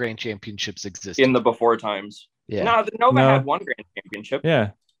Grand Championships existed. In the before times. Yeah. No, the Nova had one Grand Championship. Yeah.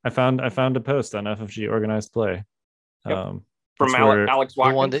 I found a post on FFG Organized Play. Yep. From Alex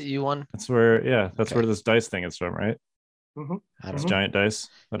Watkins. The one that you won? That's where where this dice thing is from, right? Mm-hmm. It's giant dice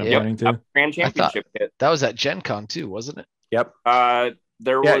that I'm pointing to. Grand Championship kit. That was at Gen Con too, wasn't it? Yep.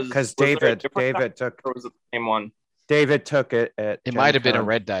 There was because David took, or was it the same one? David took it at It might have been a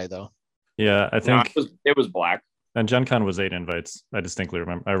red die though. Yeah, I think it was black. And Gen Con was 8 invites. I distinctly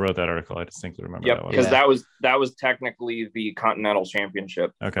remember. I wrote that article. I distinctly remember that one. Because that was technically the Continental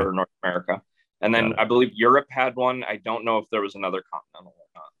Championship for North America. And then I believe Europe had one. I don't know if there was another Continental or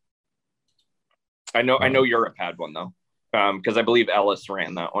not. I know Europe had one though. Because I believe Ellis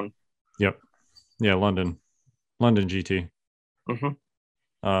ran that one. Yep. Yeah, London GT.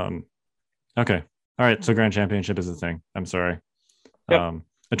 Mm-hmm. Okay. All right. So Grand Championship is the thing. I'm sorry. Yep.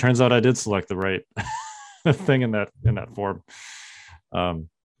 It turns out I did select the right thing in that form.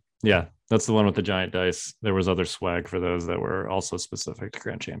 Yeah, that's the one with the giant dice. There was other swag for those that were also specific to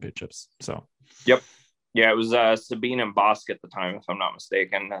Grand Championships. So yep. Yeah, it was Sabine and Bosk at the time, if I'm not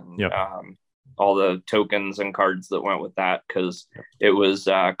mistaken. And all the tokens and cards that went with that, because it was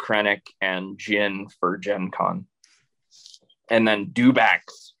Krennic and Jin for Gen Con. And then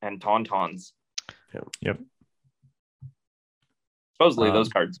Dewbacks and Tauntauns. Yep. Supposedly those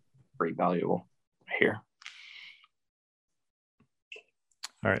cards are pretty valuable here.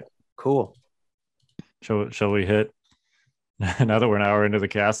 All right. Cool. Shall we hit now that we're an hour into the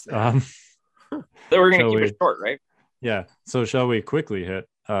cast? Then we're going to keep it short, right? Yeah. So shall we quickly hit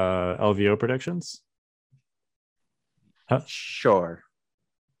LVO predictions? Sure.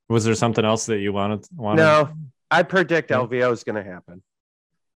 Was there something else that you wanted? No, I predict LVO is going to happen.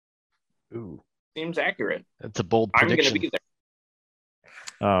 Ooh, seems accurate. That's a bold prediction. I'm going to be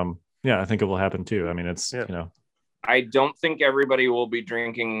there. Yeah, I think it will happen too. I mean, it's you know. I don't think everybody will be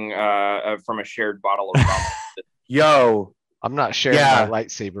drinking from a shared bottle of rum. Yo, I'm not sharing my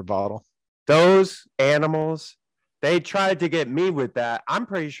lightsaber bottle. Those animals, they tried to get me with that. I'm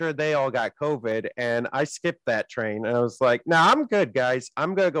pretty sure they all got COVID, and I skipped that train. And I was like, "Nah, I'm good, guys.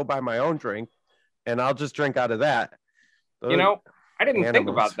 I'm gonna go buy my own drink, and I'll just drink out of that." I didn't think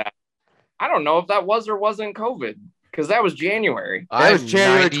about that. I don't know if that was or wasn't COVID. Because that was January. That was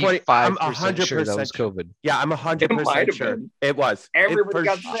January 20. I'm 100% sure that was COVID. Yeah, I'm 100% sure. It was. Everybody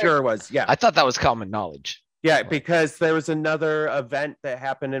got sick. Sure was. Yeah. I thought that was common knowledge. Yeah, because there was another event that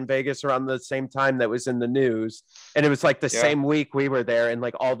happened in Vegas around the same time that was in the news. And it was like the same week we were there. And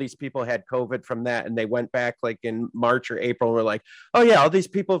like all these people had COVID from that. And they went back like in March or April. We're like, oh yeah, all these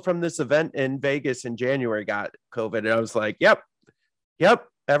people from this event in Vegas in January got COVID. And I was like, yep.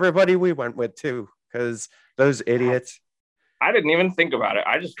 Everybody we went with too. Because those idiots. I didn't even think about it.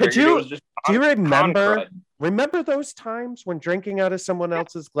 I just figured it was just. Do you remember those times when drinking out of someone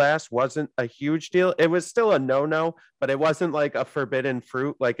else's glass wasn't a huge deal? It was still a no-no, but it wasn't like a forbidden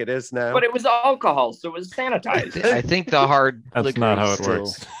fruit like it is now. But it was alcohol, so it was sanitized. I think the hard. That's not how it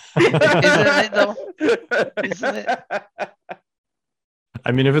works. Isn't it though? Isn't it?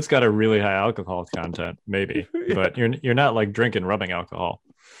 I mean, if it's got a really high alcohol content, maybe. But you're not like drinking rubbing alcohol.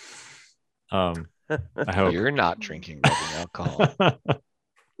 I hope you're not drinking rubbing alcohol.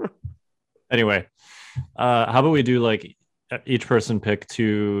 Anyway, how about we do like each person pick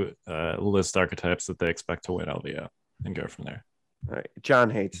 2 list archetypes that they expect to win LVO and go from there. All right. John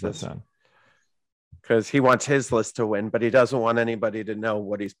hates this because he wants his list to win, but he doesn't want anybody to know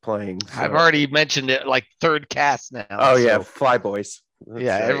what he's playing. So. I've already mentioned it like third cast now. Oh yeah, Flyboys.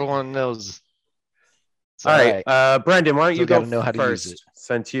 Everyone knows. All right, Brendon, why don't you go know how first, to use it.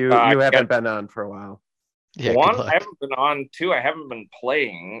 Since you haven't been on for a while. Yeah, 1, I haven't been on. 2, I haven't been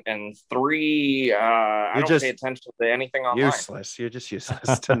playing, and 3, I don't pay attention to anything online. Useless. You're just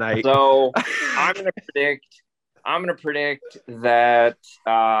useless tonight. So I'm gonna predict that.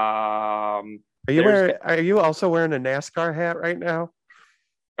 Are you also wearing a NASCAR hat right now?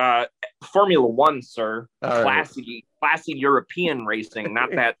 Formula One, sir. All classy European racing, not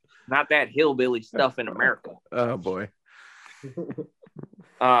that hillbilly stuff in America. Oh boy.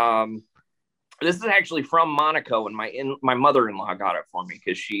 This is actually from Monaco, and my mother-in-law got it for me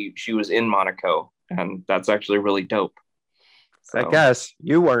because she was in Monaco, and that's actually really dope. So, I guess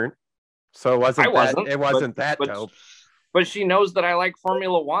you weren't, so it wasn't that but, dope. But she knows that I like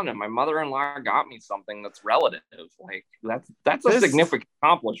Formula One, and my mother-in-law got me something that's relative. Like that's a significant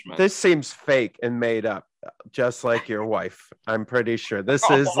accomplishment. This seems fake and made up, just like your wife. I'm pretty sure this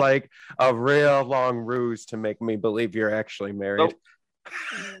is like a real long ruse to make me believe you're actually married. So,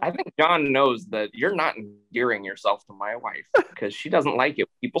 I think John knows that you're not endearing yourself to my wife because she doesn't like it.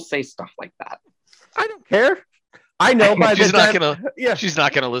 People say stuff like that. I don't care. I know by she's not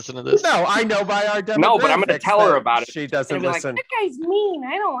gonna listen to this. No, I know by our demographics. No, but I'm gonna tell her about it. She doesn't listen. Like, that guy's mean.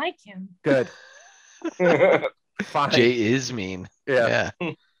 I don't like him. Good. Fine. Jay is mean. Yeah.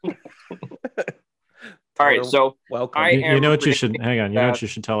 All right, so welcome. You know what you should hang on. You know what you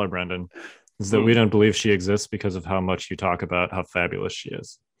should tell her, Brendon, is that we don't believe she exists because of how much you talk about how fabulous she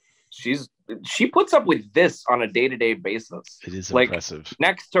is. She puts up with this on a day-to-day basis. It is impressive.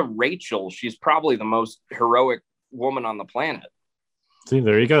 Next to Rachel, she's probably the most heroic woman on the planet. See,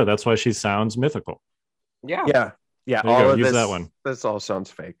 there you go. That's why she sounds mythical. Yeah. All of use this, that one. This all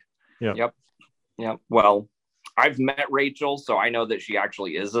sounds fake. Yep. Well, I've met Rachel, so I know that she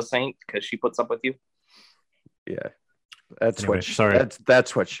actually is a saint because she puts up with you. Yeah, that's anyway,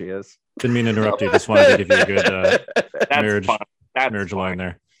 that's what she is. Didn't mean to interrupt you. Just wanted to give you a good marriage line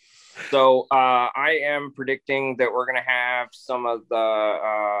there. So I am predicting that we're gonna have some of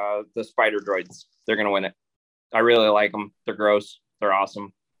the spider droids. They're gonna win it. I really like them. They're gross. They're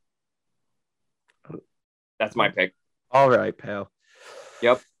awesome. That's my pick. All right, pal.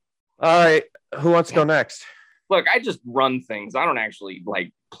 Yep. All right. Who wants to go next? Look, I just run things. I don't actually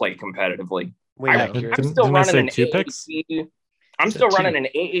play competitively. I'm still running an AAT. I'm still running an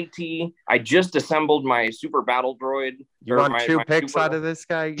AAT. I just assembled my super battle droid. You want two picks out of this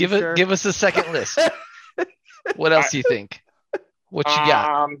guy? Give us a second list. What else do you think? What you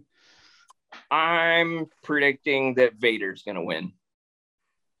got? I'm predicting that Vader's going to win.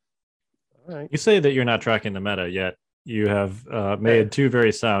 All right. You say that you're not tracking the meta yet. you have made two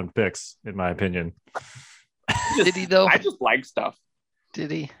very sound picks, in my opinion. Did he though? I just like stuff.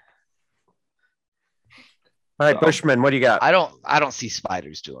 Did he? All right, Bushman, what do you got? I don't see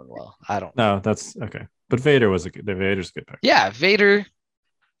spiders doing well. I don't. No, that's okay. But Vader's a good pick. Yeah, Vader.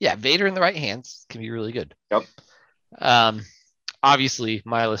 Yeah, Vader in the right hands can be really good. Yep. Obviously,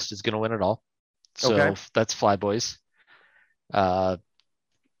 my list is going to win it all. So that's Flyboys.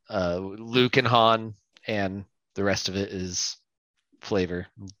 Luke and Han, and the rest of it is flavor.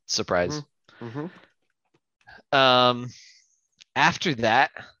 Surprise. Mm-hmm. After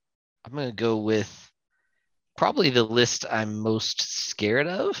that, I'm going to go with probably the list I'm most scared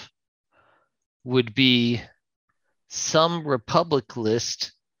of would be some Republic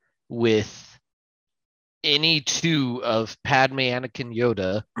list with any two of Padme, Anakin,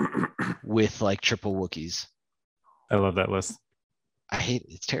 Yoda with like triple Wookiees. I love that list. I hate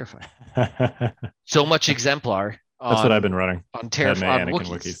it. It's terrifying. So much exemplar. That's what I've been running. On terrifying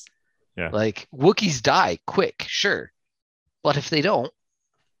Wookiees. Yeah. Like Wookiees die quick, sure. But if they don't,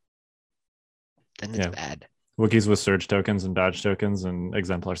 then it's bad. Wookiees with surge tokens and dodge tokens and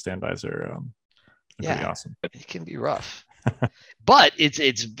exemplar standbys are pretty awesome. It can be rough. But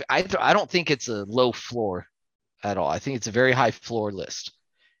I don't think it's a low floor at all. I think it's a very high floor list.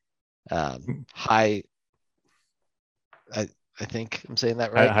 High I think I'm saying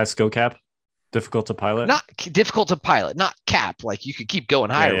that right. High skill cap, difficult to pilot. Not difficult to pilot, not cap. Like you could keep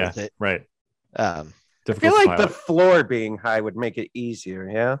going higher with it. Right. I feel like the floor being high would make it easier.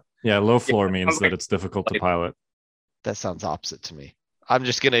 Yeah. Yeah. Low floor means that it's difficult to pilot. That sounds opposite to me. I'm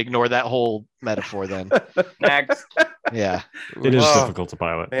just going to ignore that whole metaphor then. Next. Yeah. It is difficult to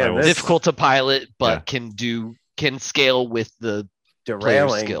pilot. Man, difficult to pilot, but can scale with the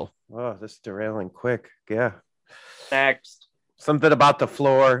derailing skill. Oh, this derailing quick. Yeah. Next. Something about the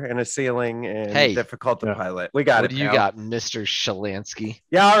floor and a ceiling and difficult to pilot. We got it. What do you got, Mr. Shalansky?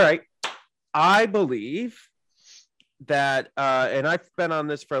 Yeah, all right. I believe that, and I've been on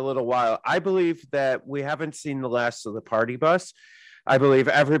this for a little while, I believe that we haven't seen the last of the party bus. I believe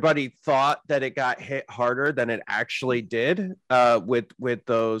everybody thought that it got hit harder than it actually did with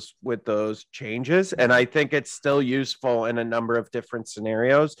those changes. And I think it's still useful in a number of different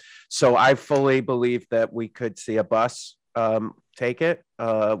scenarios. So I fully believe that we could see a bus take it,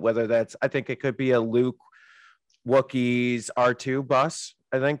 whether that's, I think it could be a Luke Wookiees R2 bus,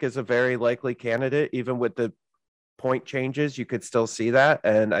 I think is a very likely candidate. Even with the point changes, you could still see that,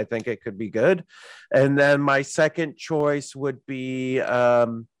 and I think it could be good. And then my second choice would be, I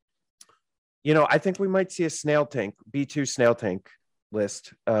think we might see a snail tank, B2 snail tank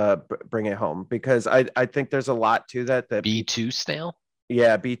list, bring it home, because I think there's a lot to that B2 snail.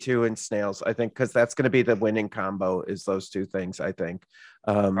 Yeah, B2 and snails, I think, because that's going to be the winning combo is those two things, I think.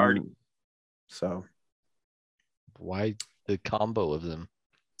 So why the combo of them?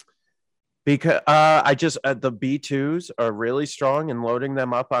 Because the B2s are really strong, and loading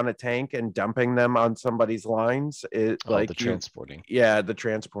them up on a tank and dumping them on somebody's lines is transporting. Yeah, the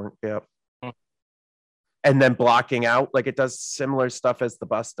transport. Yeah. And then blocking out, like it does similar stuff as the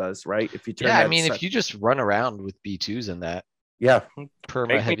bus does, right? If you turn if you just run around with B2s in that. Yeah.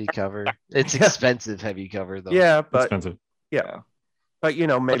 Perma heavy cover. It's expensive heavy cover though. Yeah, but expensive. Yeah. But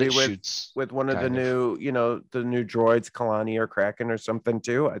maybe with one of the new, the new droids, Kalani or Kraken or something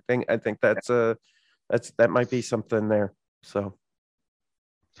too. I think that might be something there. So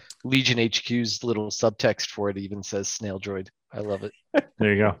Legion HQ's little subtext for it even says snail droid. I love it.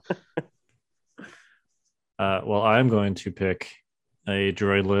 There you go. Well, I'm going to pick a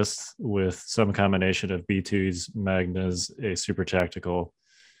droid list with some combination of B2s, Magnas, a super tactical,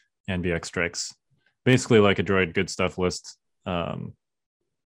 and BX strikes. Basically like a droid good stuff list.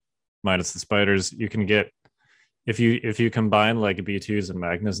 Minus the spiders. You can get, if you combine like B2s and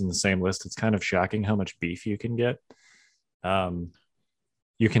Magnas in the same list, it's kind of shocking how much beef you can get. You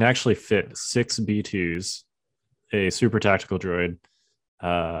can actually fit 6 B2s, a super tactical droid,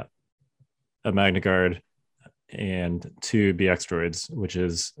 a Magna Guard, and 2 BX droids, which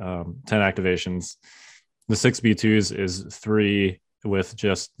is 10 activations. The 6 B2s is 3 with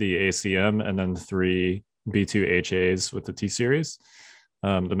just the ACM, and then 3 B2 HAs with the T series.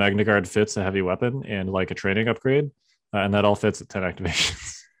 The Magna Guard fits a heavy weapon and like a training upgrade, and that all fits at 10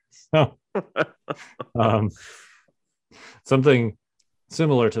 activations. So, something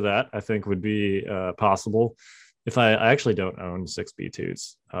similar to that, I think, would be possible. If I actually don't own 6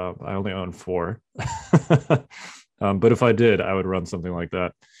 B2s, I only own 4. But if I did, I would run something like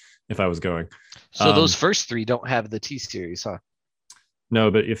that if I was going. So those first 3 don't have the T series, huh? No,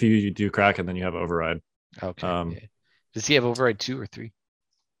 but if you do Kraken, then you have override. Okay. Does he have override 2 or 3?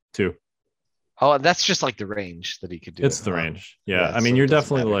 2. Oh, that's just like the range that he could do. It's the range. Yeah. Yeah, I mean, so it you're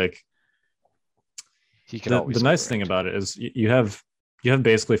doesn't definitely matter. like He can always the nice override. thing about it is you have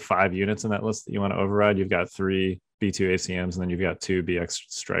basically 5 units in that list that you want to override. You've got 3 B2 ACMs, and then you've got 2 BX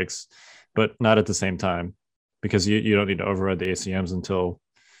strikes, but not at the same time, because you don't need to override the ACMs until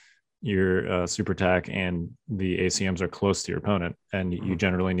your super attack and the ACMs are close to your opponent, and you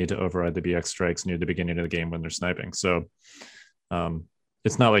generally need to override the BX strikes near the beginning of the game when they're sniping. So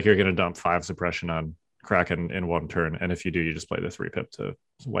it's not like you're going to dump 5 suppression on Kraken in one turn, and if you do, you just play the 3 pip to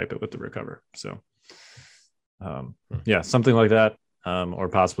wipe it with the recover. So yeah, something like that, or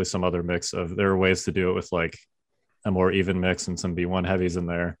possibly some other mix of. There are ways to do it with like a more even mix and some B1 heavies in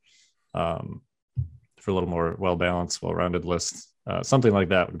there, for a little more well balanced, well rounded list. Something like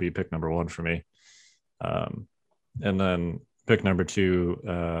that would be pick number 1 for me. And then pick number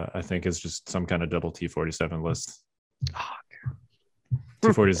 2, I think, is just some kind of double T47 list.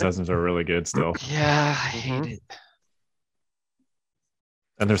 T47s are really good still. Yeah, I hate it.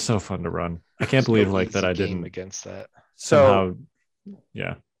 And they're so fun to run. I can't believe like that I didn't against that. somehow.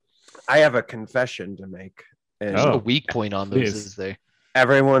 Yeah. I have a confession to make. And There's no weak point on those, please. is there?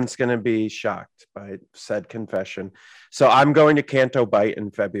 everyone's going to be shocked by said confession. So I'm going to Canto Bite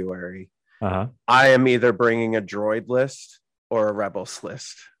in February. Uh-huh. I am either bringing a droid list or a rebels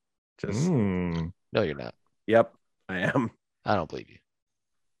list. Just No, you're not. Yep, I am. I don't believe you.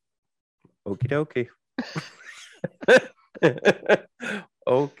 Okie dokie.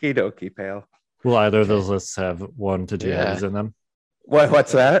 Okie dokie, pal. Will either of those lists have 1 to 2 heavies in them?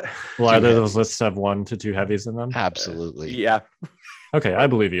 What's that? Will either of those lists have 1 to 2 heavies in them? Absolutely. Yeah. Okay, I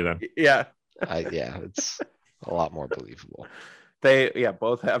believe you then. Yeah. Yeah, it's a lot more believable. They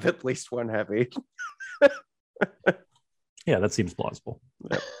both have at least 1 heavy. Yeah, that seems plausible.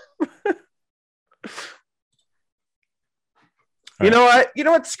 You know what? You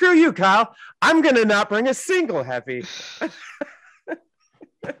know what? Screw you, Kyle. I'm gonna not bring a single heavy.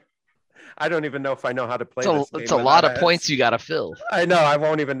 I don't even know if I know how to play this game. It's a lot of points you got to fill. I know. I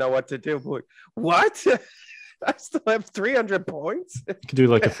won't even know what to do. What? I still have 300 points. You could do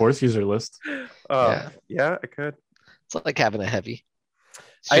like a force user list. Yeah, I could. It's like having a heavy.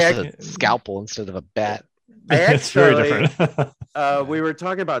 It's just a scalpel instead of a bat. It's very different. We were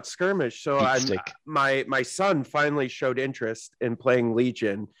talking about skirmish, so my son finally showed interest in playing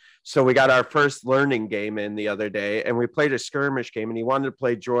Legion. So we got our first learning game in the other day, and we played a skirmish game, and he wanted to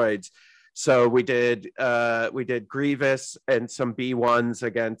play droids. So we did Grievous and some B1s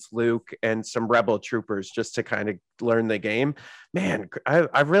against Luke and some Rebel troopers just to kind of learn the game. Man,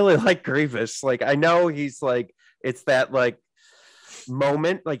 I really like Grievous. Like, I know he's like, it's that like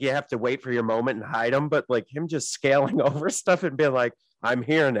moment, like you have to wait for your moment and hide him, but like him just scaling over stuff and being like, I'm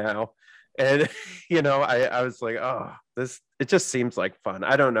here now. And, you know, I was like, oh, it just seems like fun.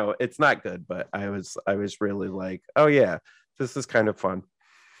 I don't know. It's not good, but I was really like, oh yeah, this is kind of fun.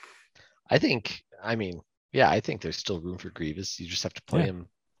 I think there's still room for Grievous. You just have to play him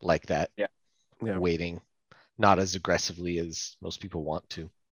like that. Yeah. Waiting, not as aggressively as most people want to.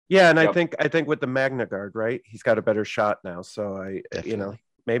 Yeah, and I think with the Magna Guard, right? He's got a better shot now. So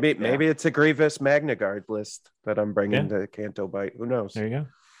maybe it's a Grievous Magna Guard list that I'm bringing to Canto Bite. Who knows? There you go.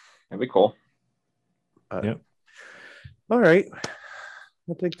 That'd be cool. Yep. All right.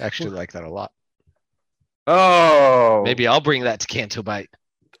 I actually like that a lot. Oh, maybe I'll bring that to Canto Bite.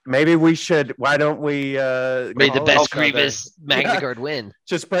 Maybe we should. Why don't we made the best Grievous Magna Guard win?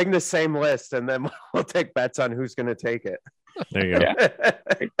 Just bring the same list, and then we'll take bets on who's going to take it. There you go.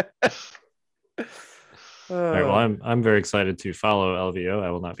 All right, well, I'm very excited to follow LVO.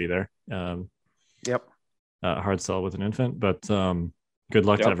 I will not be there. Yep. Hard sell with an infant, but good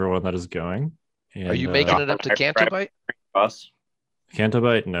luck to everyone that is going. And, are you making it up to Canto Bite? Canto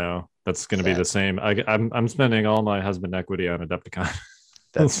Bite? No, that's going to be the same. I'm spending all my husband equity on Adepticon.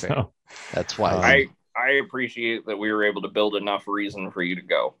 That's fair. That's why I appreciate that we were able to build enough reason for you to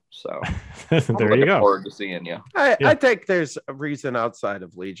go. So there you go. Forward to seeing you. I think there's a reason outside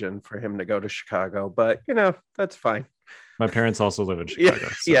of Legion for him to go to Chicago, but that's fine. My parents also live in Chicago.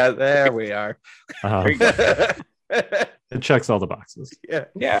 Yeah, there we are. It checks all the boxes.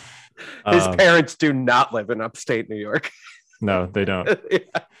 Yeah. His parents do not live in upstate New York. No, they don't.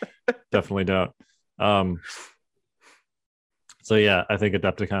 Definitely don't. So yeah, I think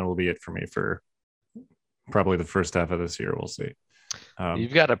Adepticon will be it for me for probably the first half of this year. We'll see.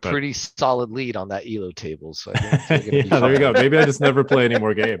 You've got a pretty solid lead on that ELO table, so I think there you go. Maybe I just never play any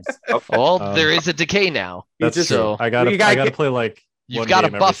more games. Well, there is a decay now. That's true. I gotta play like you've got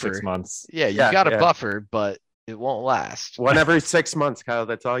a buffer. Every 6 months. Yeah, you've got a buffer, but it won't last. One every 6 months, Kyle.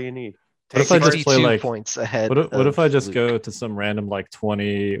 That's all you need. What if I just play 62 points ahead. What if I just Luke. go to some random like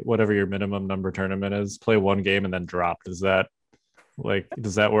 20, whatever your minimum number tournament is, play one game and then drop? Does that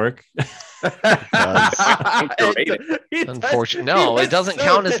work? Unfortunately, no, it doesn't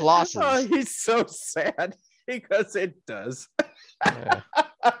count as losses. Oh, he's so sad because it does. Yeah.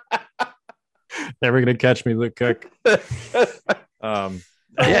 Never gonna catch me, Luke Cook. Yeah,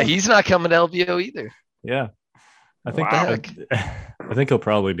 he's not coming to LVO either. Yeah, I think Wow. I think he'll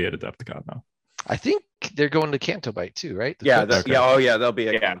probably be at Adepticon though. I think they're going to Canto Bite too, right? The Yeah, Fifth? Okay. yeah, oh yeah, they'll be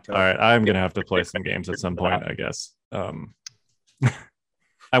a Yeah. Kanto. All right, I'm gonna have to play some games at some point, I guess.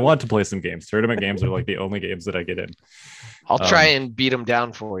 I want to play some games. Tournament games are like the only games that I get in. I'll try and beat him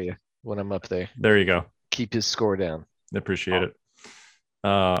down for you when I'm up there. There you go. Keep his score down. Appreciate it.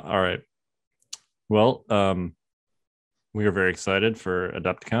 All right. Well, we are very excited for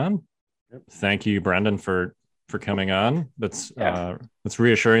Adepticon. Yep. Thank you, Brendon, for coming on. That's Yeah. it's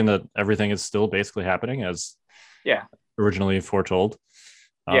reassuring that everything is still basically happening as originally foretold.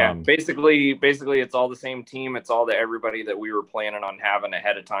 Yeah, basically it's all the same team. It's all everybody that we were planning on having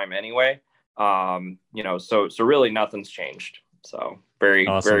ahead of time anyway. So really nothing's changed. So very,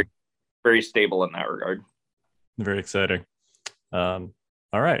 awesome. very, very stable in that regard. Very exciting. All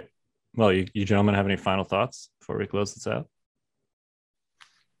right. Well, you gentlemen have any final thoughts before we close this out?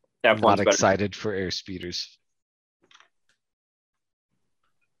 I'm F1's not better. excited for air speeders.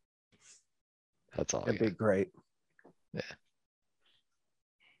 That's all. I That'd be got. great.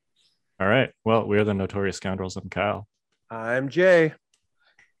 All right. Well, we're the Notorious Scoundrels. I'm Kyle. I'm Jay.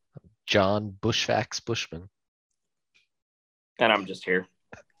 John Bushfax Bushman. And I'm just here.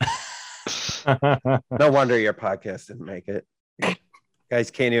 No wonder your podcast didn't make it. Guys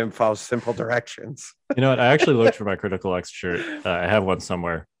can't even follow simple directions. You know what? I actually looked for my Critical X shirt. I have one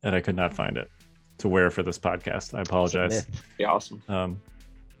somewhere, and I could not find it to wear for this podcast. I apologize. Be awesome.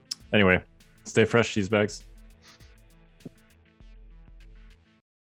 Anyway, stay fresh, cheese bags.